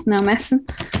 because no messing.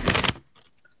 It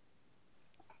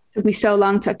took me so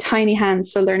long to have tiny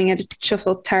hands, so learning how to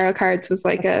shuffle tarot cards was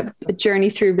like a journey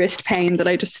through wrist pain that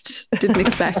I just didn't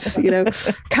expect.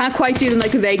 Can't quite do them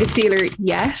like a Vegas dealer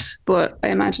yet, but I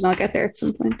imagine I'll get there at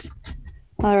some point.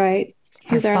 All right.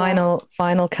 Here's our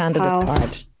final candidate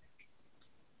card.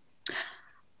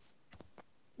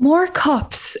 More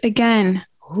cups again.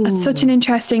 Ooh. That's such an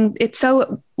interesting. It's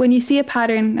so, when you see a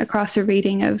pattern across a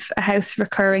reading of a house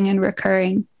recurring and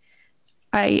recurring,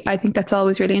 I think that's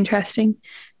always really interesting.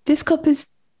 This cup is,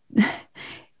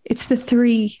 it's the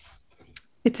 3.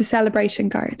 It's a celebration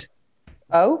card.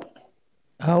 Oh,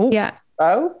 yeah.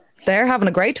 Oh, they're having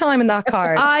a great time in that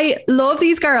card. I love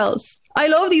these girls.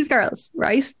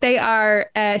 Right? They are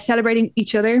celebrating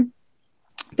each other.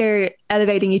 They're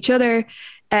elevating each other.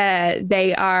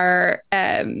 They are,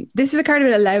 this is a card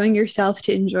about allowing yourself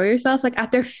to enjoy yourself. Like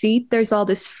at their feet, there's all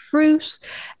this fruit.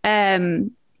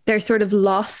 They're sort of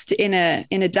lost in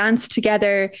a dance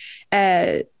together.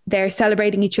 They're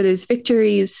celebrating each other's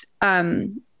victories.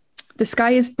 The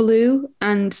sky is blue,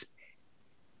 and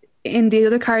in the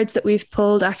other cards that we've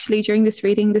pulled actually during this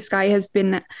reading, the sky has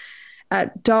been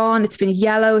at dawn, it's been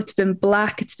yellow, it's been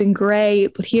black, it's been grey,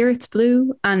 but here it's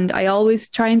blue. And I always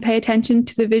try and pay attention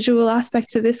to the visual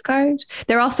aspects of this card.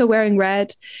 They're also wearing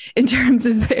red in terms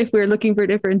of if we're looking for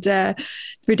different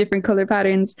colour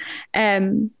patterns.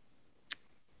 Are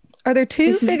there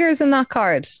 2 figures in that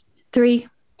card? 3.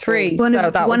 One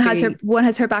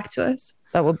has her back to us.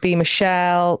 That would be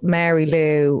Michelle, Mary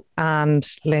Lou, and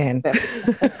Lynn.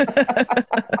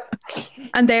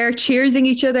 And they're cheersing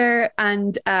each other.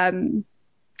 And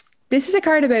this is a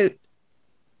card about,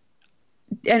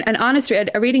 and honestly,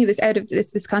 a reading of this out of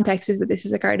this context is that this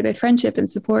is a card about friendship and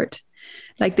support.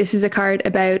 Like this is a card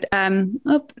about,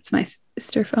 it's my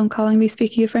sister phone calling me,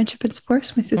 speaking of friendship and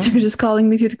support. My sister just calling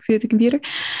me through the computer.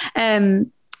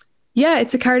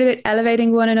 It's a card about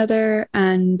elevating one another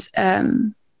and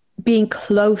being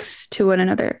close to one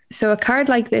another. So a card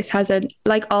like this has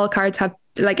like all cards have,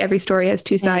 like every story has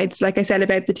 2 sides. Like I said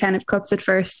about the 10 of Cups at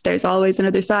first, there's always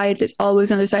another side. There's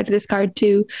always another side to this card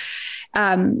too.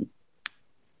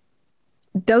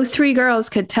 Those 3 girls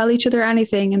could tell each other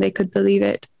anything and they could believe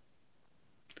it.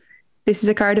 This is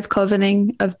a card of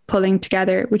covenanting, of pulling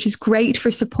together, which is great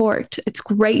for support. It's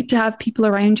great to have people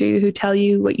around you who tell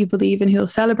you what you believe and who'll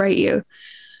celebrate you.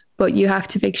 But you have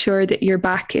to make sure that your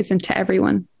back isn't to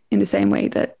everyone in the same way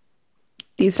that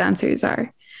these dancers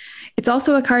are. It's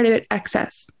also a card about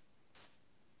excess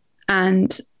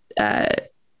and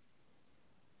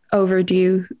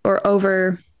overdue or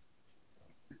over.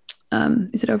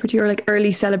 Is it overdue or like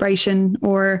early celebration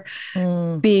or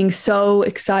being so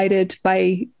excited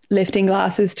by lifting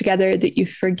glasses together that you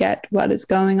forget what is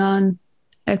going on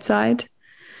outside?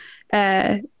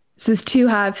 So there's 2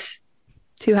 halves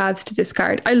to this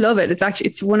card. I love it.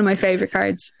 It's one of my favorite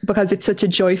cards because it's such a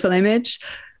joyful image,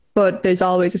 but there's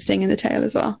always a sting in the tail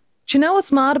as well. Do you know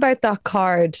what's mad about that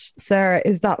card, Sarah,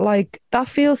 is that like that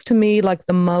feels to me like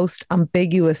the most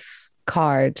ambiguous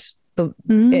card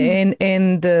in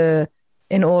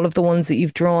all of the ones that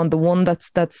you've drawn, the one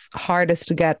that's hardest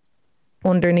to get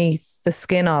underneath the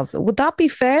skin of. Would that be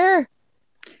fair?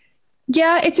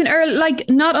 Yeah, it's an early, like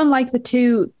not unlike the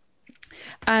 2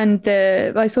 and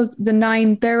I suppose the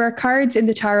 9. There are cards in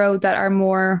the tarot that are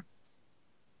more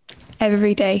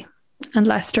everyday and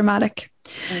less dramatic.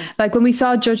 Like when we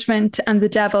saw Judgment and the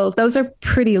Devil, those are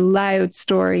pretty loud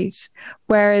stories,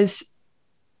 whereas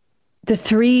the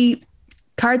 3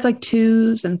 cards like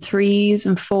 2s and 3s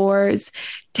and 4s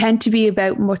tend to be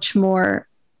about much more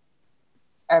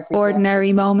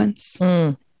ordinary moments.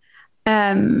 Mm.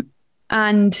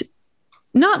 And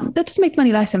not that doesn't make them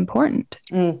any less important.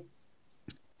 Mm.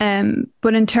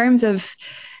 But in terms of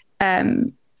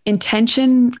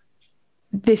intention,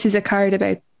 this is a card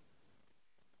about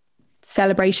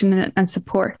celebration and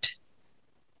support.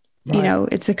 Right. You know,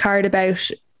 it is a card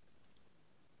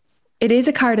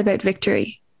about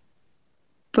victory,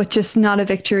 but just not a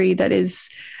victory that is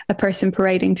a person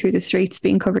parading through the streets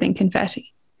being covered in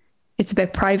confetti. It's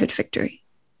about private victory,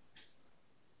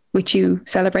 which you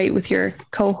celebrate with your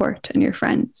cohort and your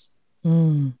friends.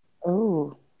 Mm.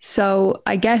 Ooh. So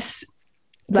I guess,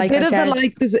 like a bit I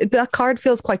said, that card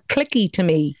feels quite cliquey to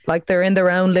me, like they're in their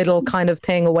own little kind of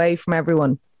thing away from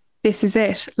everyone. this is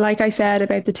it. Like I said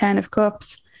about the 10 of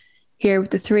cups, here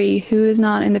with the 3, who is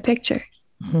not in the picture?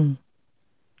 Mm-hmm.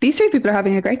 These 3 people are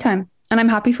having a great time and I'm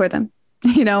happy for them.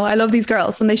 You know, I love these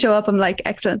girls and they show up. I'm like,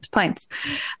 excellent, pints.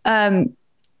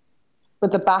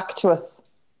 With the back to us.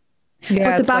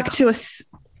 Yeah, but the back to us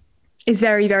is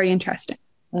very, very interesting.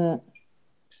 Mm.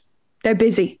 They're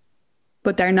busy,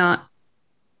 but they're not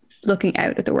looking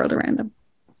out at the world around them.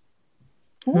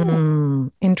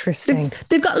 Interesting.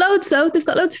 They've got loads though. They've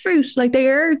got loads of fruit. Like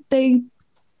they're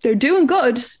doing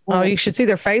good. Oh, you should see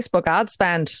their Facebook ad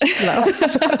spend.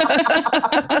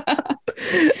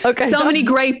 Okay. So many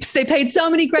grapes. They paid so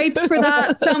many grapes for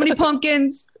that. So many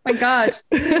pumpkins. My God.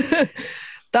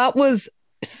 That was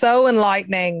so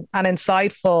enlightening and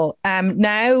insightful.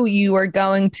 Now you are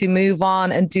going to move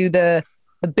on and do the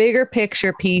bigger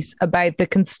picture piece about the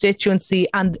constituency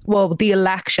and, well, the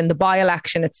election, the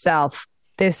by-election itself.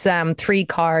 This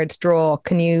 3-card draw.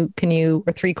 Can you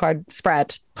or 3-card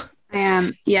spread? I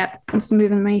am. Yeah, I'm just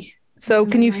moving me. So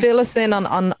can you fill us in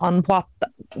on what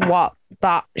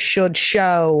that should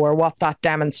show or what that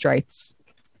demonstrates?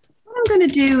 What I'm going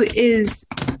to do is,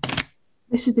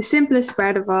 this is the simplest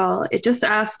spread of all. It just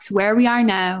asks where we are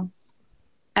now.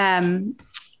 Tell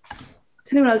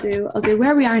you what I'll do. I'll do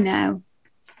where we are now.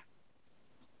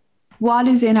 What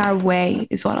is in our way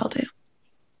is what I'll do.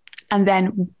 And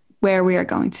then where we are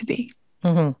going to be.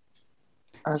 Mm-hmm.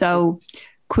 Okay. So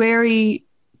query,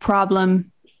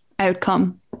 problem,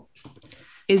 outcome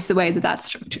is the way that that's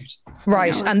structured.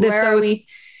 Right. You know, And this where are we?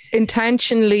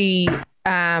 intentionally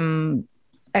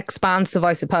expansive,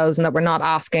 I suppose, and that we're not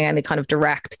asking any kind of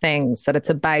direct things, that it's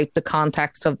about the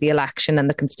context of the election and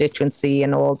the constituency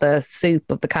and all the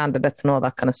soup of the candidates and all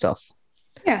that kind of stuff.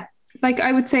 Yeah. Like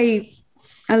I would say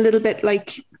a little bit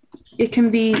like it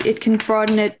can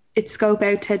broaden its scope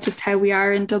out to just how we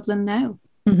are in Dublin now,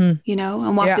 you know,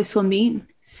 and what this will mean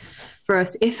for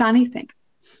us, if anything,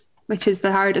 which is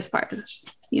the hardest part of it,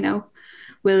 you know,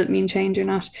 will it mean change or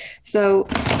not? So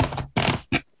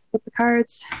put the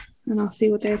cards and I'll see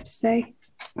what they have to say.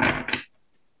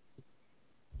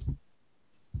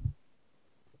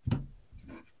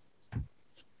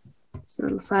 So a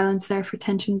little silence there for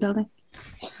tension building.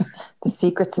 The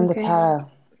secrets in the tarot.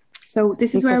 So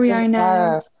this is where we are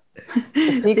now.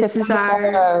 This is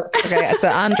our... Okay, so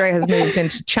Andre has moved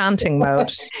into chanting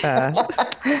mode.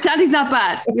 Chanting's not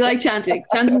bad. We like chanting.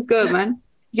 Chanting's good, man.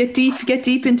 Get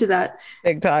deep into that.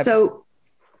 Big time. So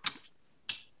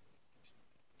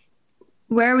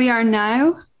where we are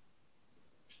now,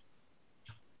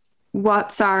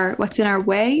 what's in our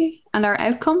way and our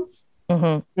outcome?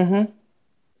 Mm-hmm. Mm-hmm.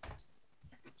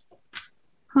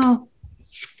 Oh.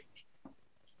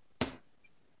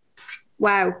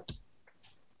 Wow.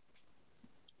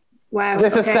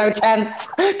 This is so tense.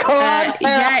 Go on.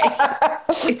 Yeah,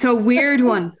 it's a weird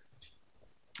one.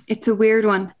 It's a weird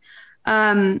one.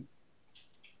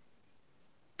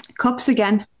 Cups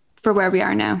again for where we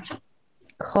are now.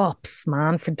 Cups,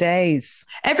 man, for days.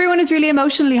 Everyone is really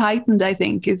emotionally heightened, I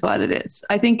think, is what it is.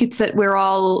 I think it's that we're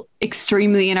all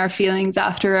extremely in our feelings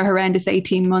after a horrendous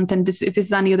 18-month. And if this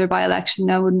is any other by-election,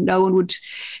 no one would.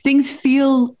 Things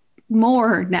feel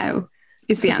more now.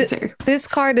 Is the answer. This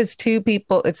card is 2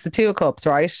 people. It's the 2 of cups,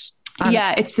 right? And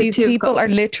yeah, it's the these 2 of people cups.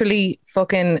 are literally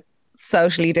fucking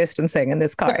socially distancing in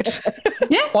this card.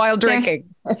 Yeah, while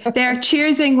drinking. They're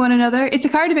cheersing one another. It's a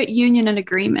card about union and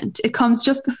agreement. It comes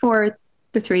just before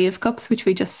the 3 of cups, which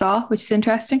we just saw, which is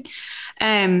interesting.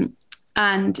 And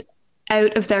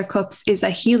out of their cups is a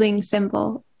healing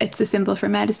symbol. It's a symbol for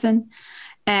medicine.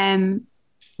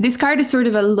 This card is sort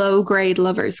of a low-grade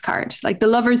lovers card. Like the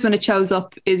lovers, when it shows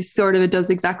up, is sort of, it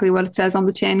does exactly what it says on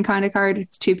the tin kind of card.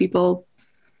 It's 2 people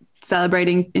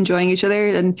celebrating, enjoying each other,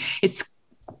 and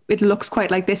it looks quite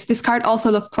like this. This card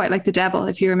also looks quite like the devil,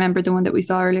 if you remember the one that we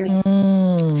saw earlier,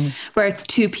 where it's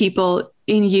 2 people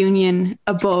in union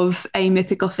above a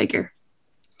mythical figure.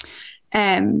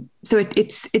 So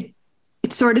it's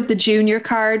it's sort of the junior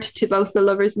card to both the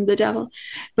Lovers and the Devil,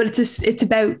 but it's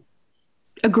about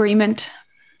agreement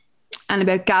and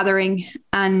about gathering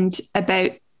and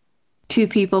about two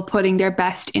people putting their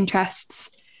best interests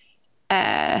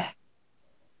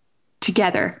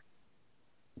together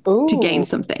to gain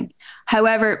something.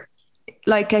 However,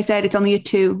 like I said, it's only a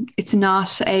 2. It's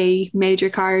not a major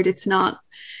card. It's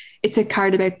a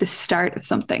card about the start of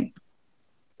something.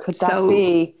 Could that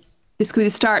be? This could be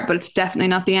the start, but it's definitely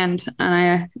not the end.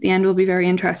 And the end will be very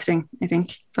interesting, I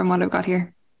think, from what I've got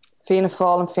here. Fianna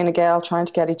Fáil and Fine Gael trying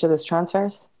to get each other's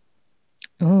transfers?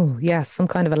 Oh, yes, some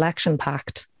kind of election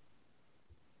pact.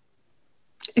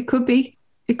 It could be.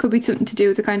 It could be something to do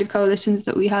with the kind of coalitions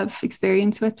that we have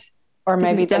experience with. Or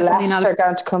maybe the left are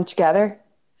going to come together.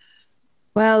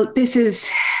 Well,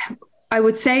 I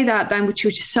would say that then, which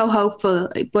is so hopeful,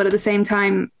 but at the same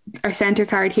time, our centre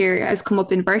card here has come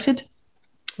up inverted.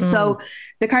 So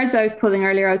the cards that I was pulling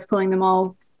earlier, I was pulling them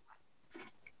all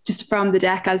just from the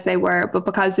deck as they were, but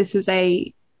because this was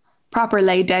a proper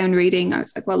laid down reading, I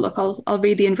was like, well, look, I'll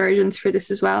read the inversions for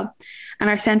this as well. And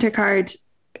our centre card,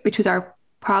 which was our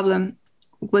problem,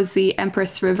 was the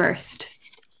Empress reversed.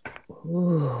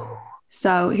 Ooh.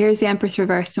 So here's the Empress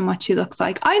reversed and what she looks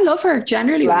like. I love her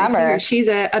generally. When I see her. She's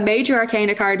a major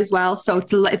arcana card as well. So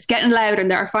it's getting loud,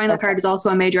 and our final card is also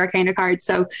a major arcana card.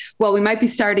 So while we might be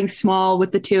starting small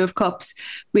with the 2 of Cups,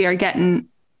 we are getting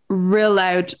real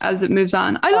loud as it moves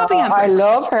on. I love the Empress. I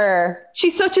love her.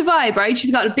 She's such a vibe, right?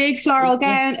 She's got a big floral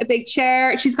gown, a big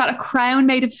chair. She's got a crown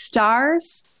made of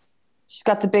stars. She's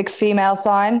got the big female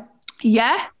sign.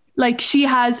 Yeah. Like she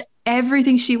has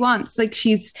everything she wants. Like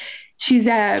she's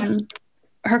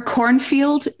her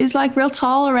cornfield is like real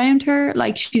tall around her.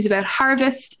 Like she's about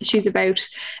harvest. She's about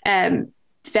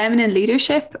feminine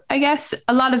leadership, I guess.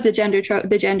 A lot of the gender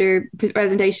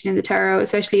presentation in the tarot,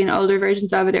 especially in older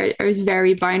versions of it, is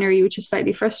very binary, which is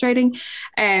slightly frustrating.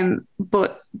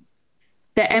 But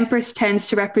the Empress tends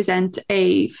to represent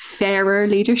a fairer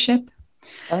leadership,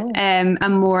 a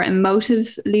more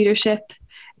emotive leadership,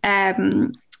 a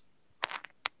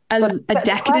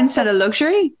decadence and a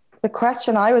luxury. The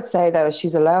question I would say, though, is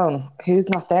she's alone. Who's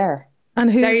not there?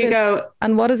 And there you go.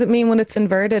 And what does it mean when it's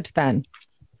inverted then?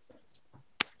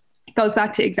 It goes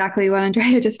back to exactly what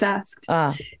Andrea just asked.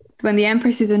 When the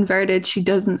Empress is inverted, she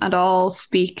doesn't at all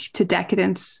speak to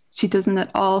decadence. She doesn't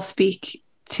at all speak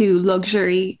to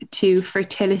luxury, to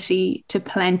fertility, to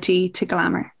plenty, to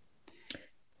glamour.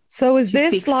 So is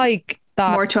this like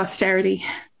that? More to austerity.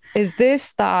 Is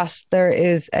this that there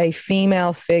is a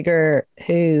female figure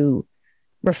who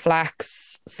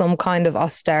reflects some kind of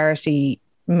austerity,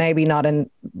 maybe not in,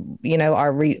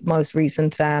 our most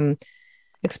recent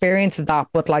experience of that,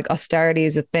 but like austerity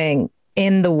is a thing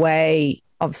in the way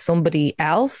of somebody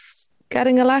else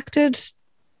getting elected?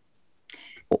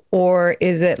 Or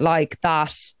is it like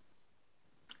that,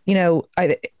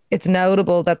 it's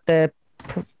notable that the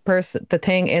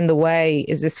thing in the way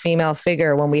is this female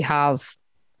figure when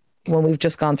we've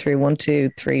just gone through 1,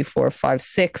 2, 3, 4, 5,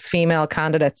 6 female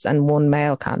candidates and 1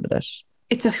 male candidate.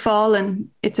 It's not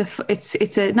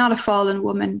a fallen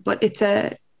woman, but it's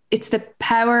the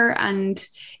power and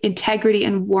integrity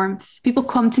and warmth. People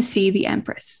come to see the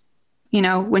Empress,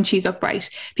 when she's upright.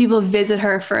 People visit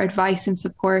her for advice and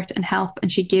support and help,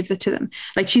 and she gives it to them.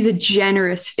 Like she's a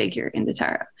generous figure in the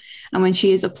tarot. And when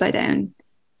she is upside down,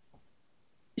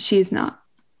 she is not.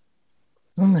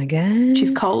 Oh my God. She's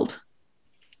cold.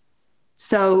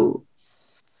 So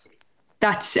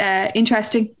that's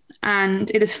interesting. And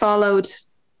it is followed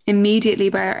immediately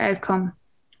by our outcome,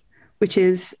 which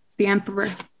is the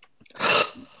Emperor.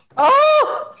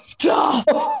 Oh, stop.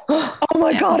 Oh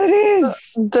my God, it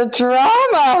is. The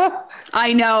drama.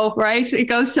 I know, right? It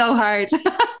goes so hard.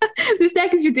 This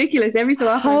deck is ridiculous every so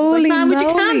often. Holy man, would you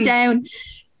moly. calm down?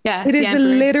 Yeah. It is a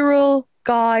literal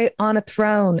guy on a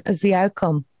throne as the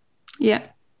outcome. Yeah.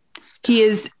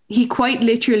 He quite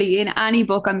literally, in any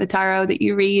book on the tarot that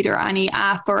you read, or any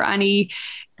app or any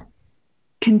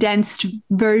condensed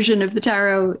version of the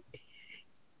tarot,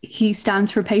 he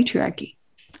stands for patriarchy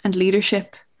and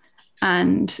leadership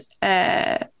and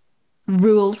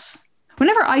rules.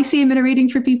 Whenever I see him in a reading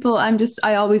for people,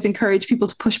 I always encourage people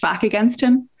to push back against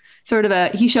him.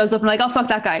 He shows up and like, oh, fuck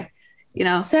that guy.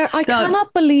 Sarah, I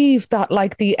cannot believe that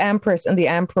like the Empress and the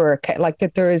Emperor, like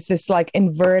that there is this like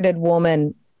inverted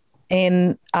woman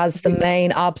in as the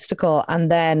main obstacle,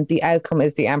 and then the outcome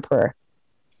is the Emperor.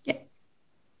 Yeah.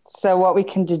 So what we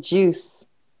can deduce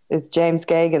is James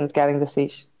Geoghegan's getting the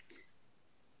seat.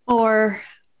 Or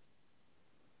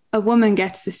a woman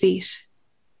gets the seat,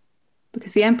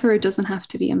 because the Emperor doesn't have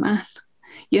to be a man.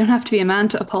 You don't have to be a man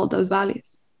to uphold those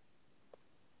values.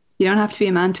 You don't have to be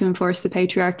a man to enforce the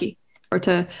patriarchy or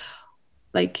to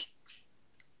like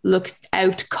look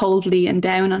out coldly and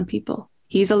down on people.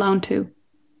 He's alone too.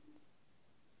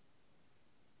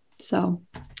 So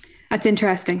that's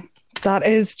interesting. That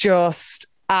is just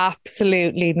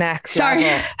absolutely next level.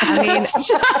 I mean,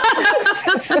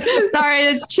 sorry,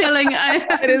 it's chilling.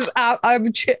 It is.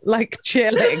 I'm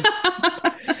chilling.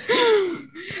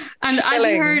 And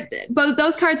I've heard both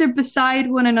those cards are beside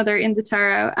one another in the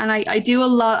tarot, and I do a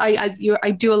lot.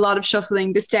 I do a lot of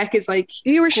shuffling. This deck is like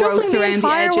you were shuffling the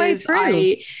entire way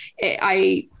through.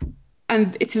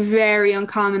 And it's very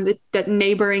uncommon that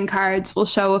neighboring cards will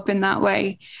show up in that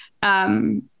way.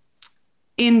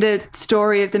 In the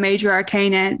story of the major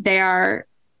arcana,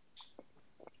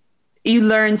 you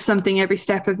learn something every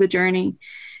step of the journey.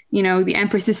 You know, the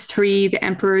Empress is 3, the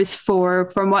Emperor is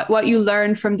 4. From what you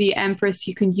learn from the Empress,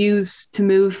 you can use to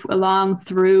move along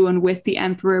through and with the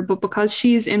Emperor. But because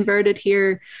she's inverted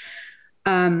here,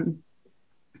 that's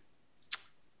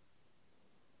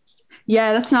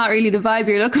not really the vibe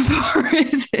you're looking for,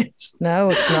 is it? No,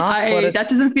 it's not. That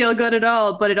doesn't feel good at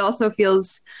all, but it also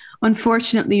feels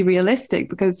unfortunately realistic,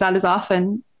 because that is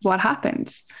often what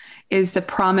happens, is the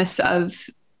promise of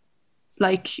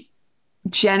like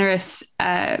generous,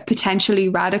 potentially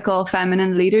radical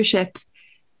feminine leadership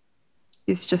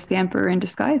is just the Emperor in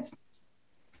disguise.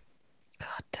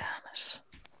 God damn it.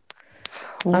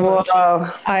 Whoa.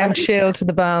 I am chilled to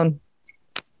the bone.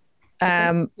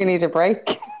 You need a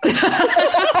break.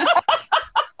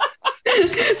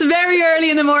 It's very early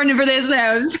in the morning for this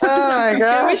now. So my God.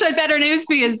 I wish I'd better news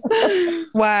for you.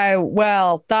 Wow.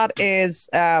 Well, that is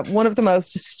one of the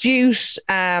most astute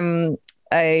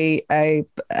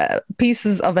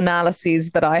pieces of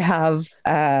analyses that I have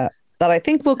that I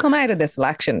think will come out of this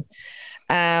election.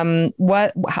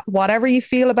 Whatever you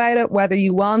feel about it, whether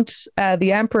you want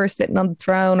the Emperor sitting on the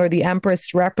throne or the Empress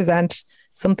to represent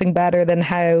something better than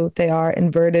how they are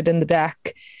inverted in the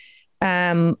deck,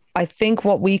 I think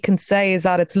what we can say is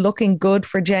that it's looking good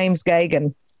for James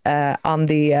Geoghegan on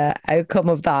the outcome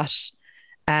of that,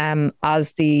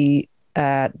 as the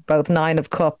both 9 of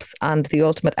Cups and the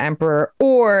ultimate Emperor,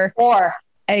 or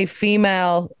a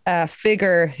female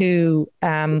figure who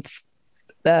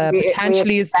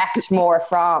potentially we expect more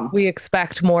from. We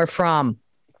expect more from.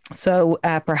 So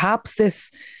perhaps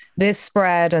this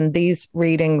spread and these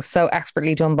readings, so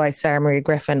expertly done by Sarah Marie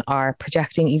Griffin, are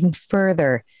projecting even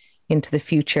further into the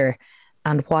future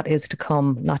and what is to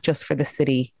come, not just for the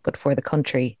city, but for the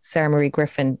country. Sarah Marie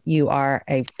Griffin, you are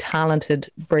a talented,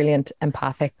 brilliant,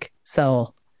 empathic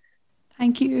soul.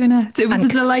 Thank you, Una. It was a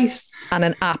delight. And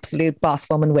an absolute boss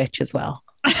woman witch as well.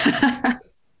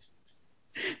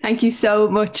 Thank you so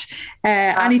much.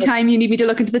 Anytime you need me to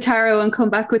look into the tarot and come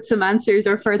back with some answers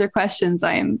or further questions,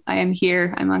 I am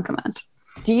here. I'm on command.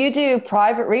 Do you do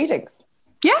private readings?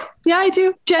 Yeah, I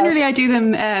do. Generally, I do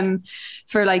them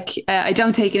for I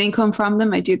don't take an income from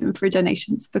them. I do them for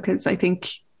donations, because I think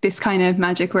this kind of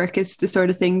magic work is the sort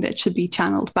of thing that should be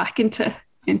channeled back into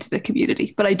the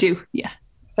community. But I do, yeah.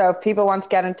 So if people want to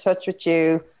get in touch with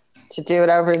you to do it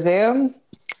over Zoom?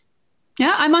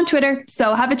 Yeah, I'm on Twitter,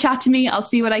 so have a chat to me. I'll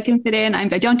see what I can fit in. I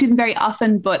don't do them very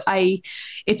often, but I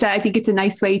think it's a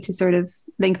nice way to sort of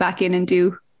link back in and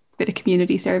do a bit of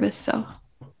community service. So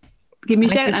give me a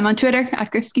shout. I'm on Twitter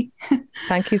 @Grifsky.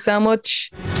 Thank you so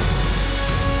much.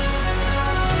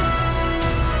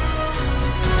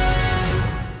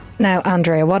 Now,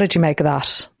 Andrea, what did you make of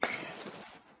that?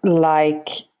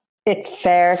 It's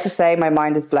fair to say my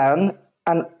mind is blown.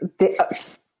 And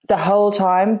the whole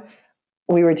time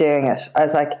we were doing it, I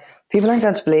was like, people aren't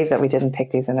going to believe that we didn't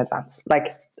pick these in advance.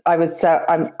 I was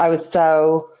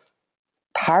so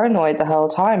paranoid the whole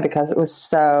time, because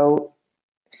the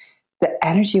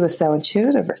energy was so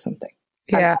intuitive or something.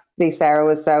 Yeah. And Sarah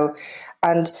was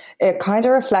and it kind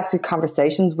of reflected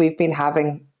conversations we've been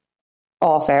having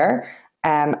off air.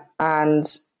 And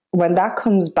when that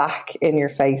comes back in your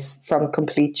face from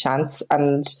complete chance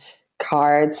and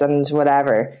cards and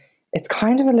whatever, it's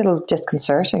kind of a little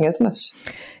disconcerting, isn't it?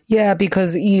 Yeah,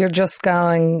 because you're just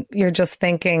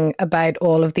thinking about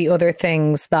all of the other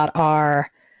things that are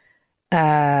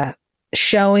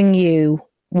showing you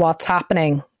what's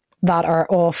happening, that are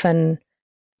often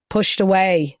pushed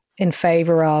away in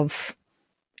favor of,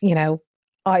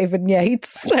 Ivan Yates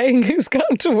saying who's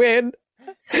going to win,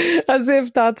 as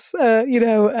if that's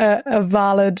a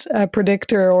valid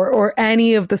predictor, or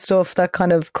any of the stuff that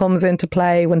kind of comes into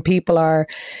play when people are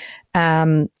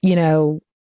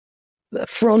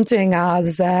fronting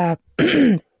as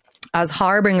as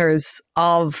harbingers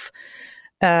of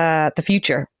the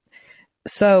future.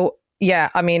 So yeah,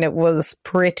 I mean, it was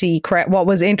pretty what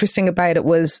was interesting about it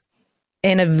was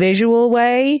in a visual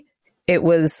way, it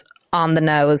was on the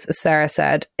nose, as Sarah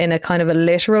said. In a kind of a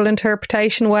literal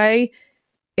interpretation way,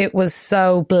 it was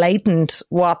so blatant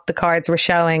what the cards were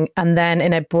showing. And then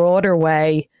in a broader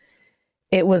way,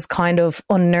 it was kind of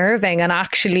unnerving. And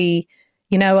actually,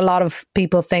 you know, a lot of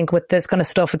people think with this kind of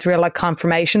stuff, it's real like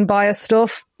confirmation bias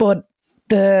stuff. But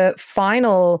the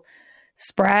final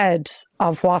spread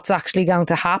of what's actually going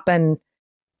to happen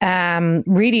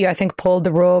really, I think, pulled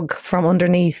the rug from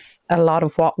underneath a lot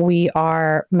of what we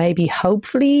are maybe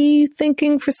hopefully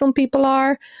thinking for some people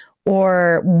are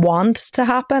or want to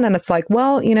happen. And it's like,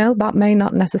 well, you know, that may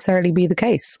not necessarily be the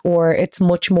case, or it's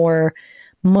much more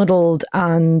muddled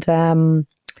and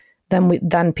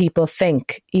than people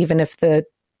think, even if a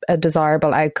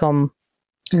desirable outcome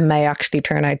may actually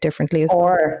turn out differently as well.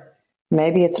 Or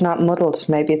maybe it's not muddled.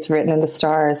 Maybe it's written in the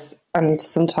stars. And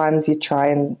sometimes you try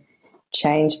and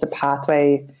change the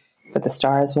pathway that the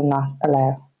stars will not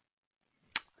allow.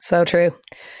 So true.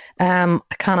 I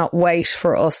cannot wait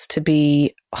for us to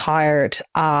be hired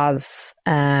as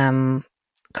kind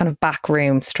of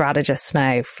backroom strategists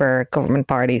now for government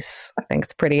parties. I think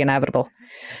it's pretty inevitable.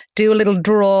 Do a little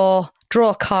draw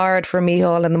a card for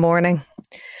Micheál in the morning.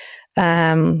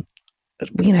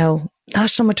 You know,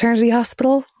 National Maternity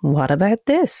Hospital, what about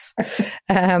this?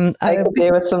 I could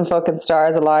be with some fucking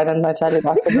stars aligning, I tell you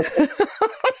that.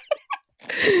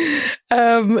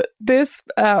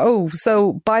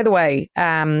 So by the way,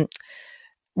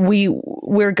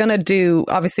 we're gonna do,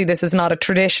 obviously this is not a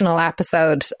traditional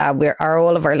episode,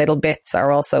 all of our little bits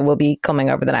will be coming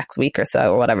over the next week or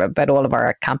so or whatever, about all of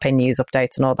our campaign news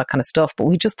updates and all that kind of stuff, but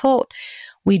we just thought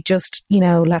we'd just, you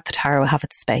know, let the tarot have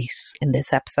its space in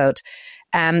this episode.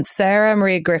 Sarah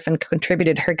Maria Griffin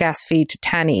contributed her guest feed to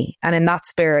Tenny, and in that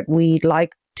spirit we'd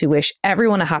like to wish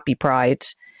everyone a happy Pride.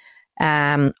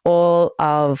 All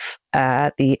of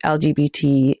the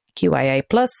LGBTQIA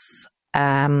plus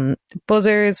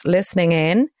buzzers listening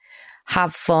in,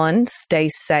 have fun, stay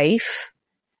safe,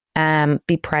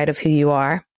 be proud of who you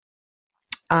are.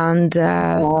 And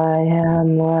I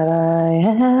am what I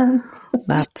am.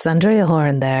 That's Andrea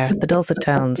Horan there, the dulcet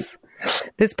tones.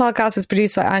 This podcast is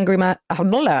produced by Angry Mangan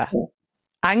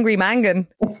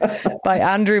by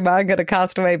Andrew Mangan at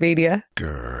Castaway Media.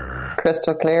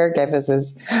 Crystal Clear gave us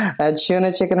his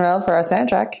tuna chicken roll for our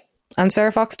soundtrack. And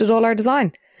Sarah Fox did all our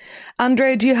design.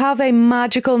 Andrea, do you have a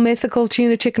magical, mythical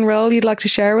tuna chicken roll you'd like to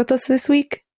share with us this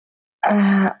week?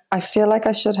 I feel like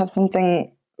I should have something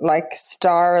like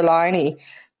star aligny,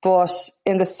 but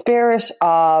in the spirit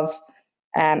of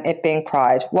it being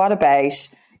Pride, what about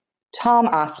Tom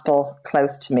Aspel,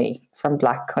 Close to Me from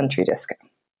Black Country Disco?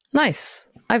 Nice.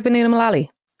 I've been Una Mullally.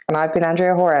 And I've been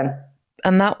Andrea Horan.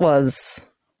 And that was...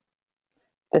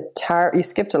 You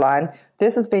skipped a line.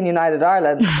 This has been United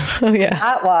Ireland. Oh, yeah.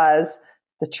 That was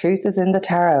The Truth is in the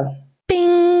Tarot.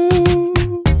 Bing!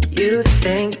 You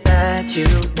think that you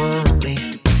want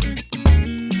me.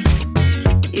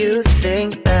 You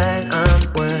think that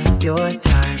I'm worth your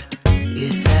time. You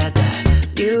said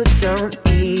that you don't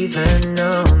even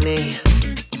know me.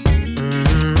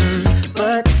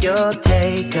 But you'll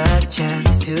take a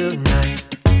chance tonight.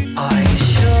 Are you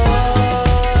sure?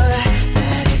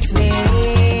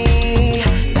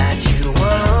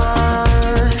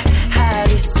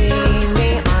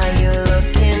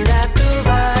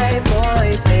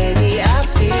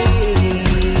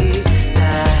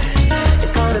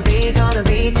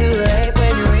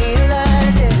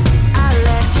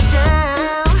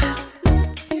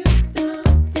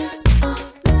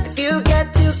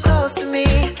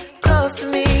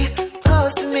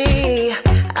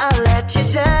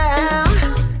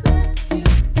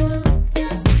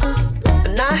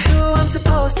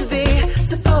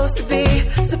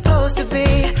 Supposed to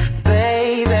be,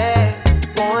 baby,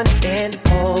 born in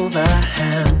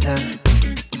Wolverhampton.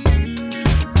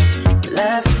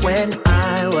 Left when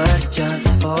I was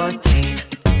just 14.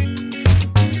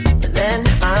 Then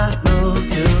I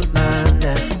moved to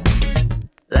London.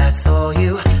 That's all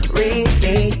you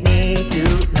really need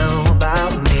to know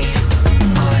about me.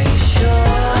 Are you sure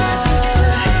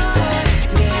that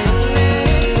it's me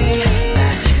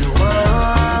that you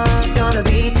want? Gonna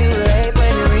be too late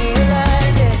when you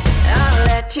realize it. I'll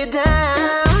let you down.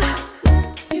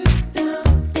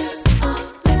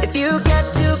 If you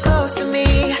get too close to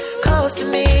me, close to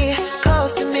me,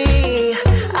 close to me,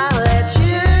 I'll let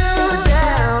you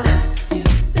down.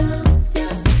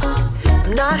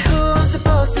 I'm not who I'm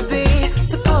supposed to be.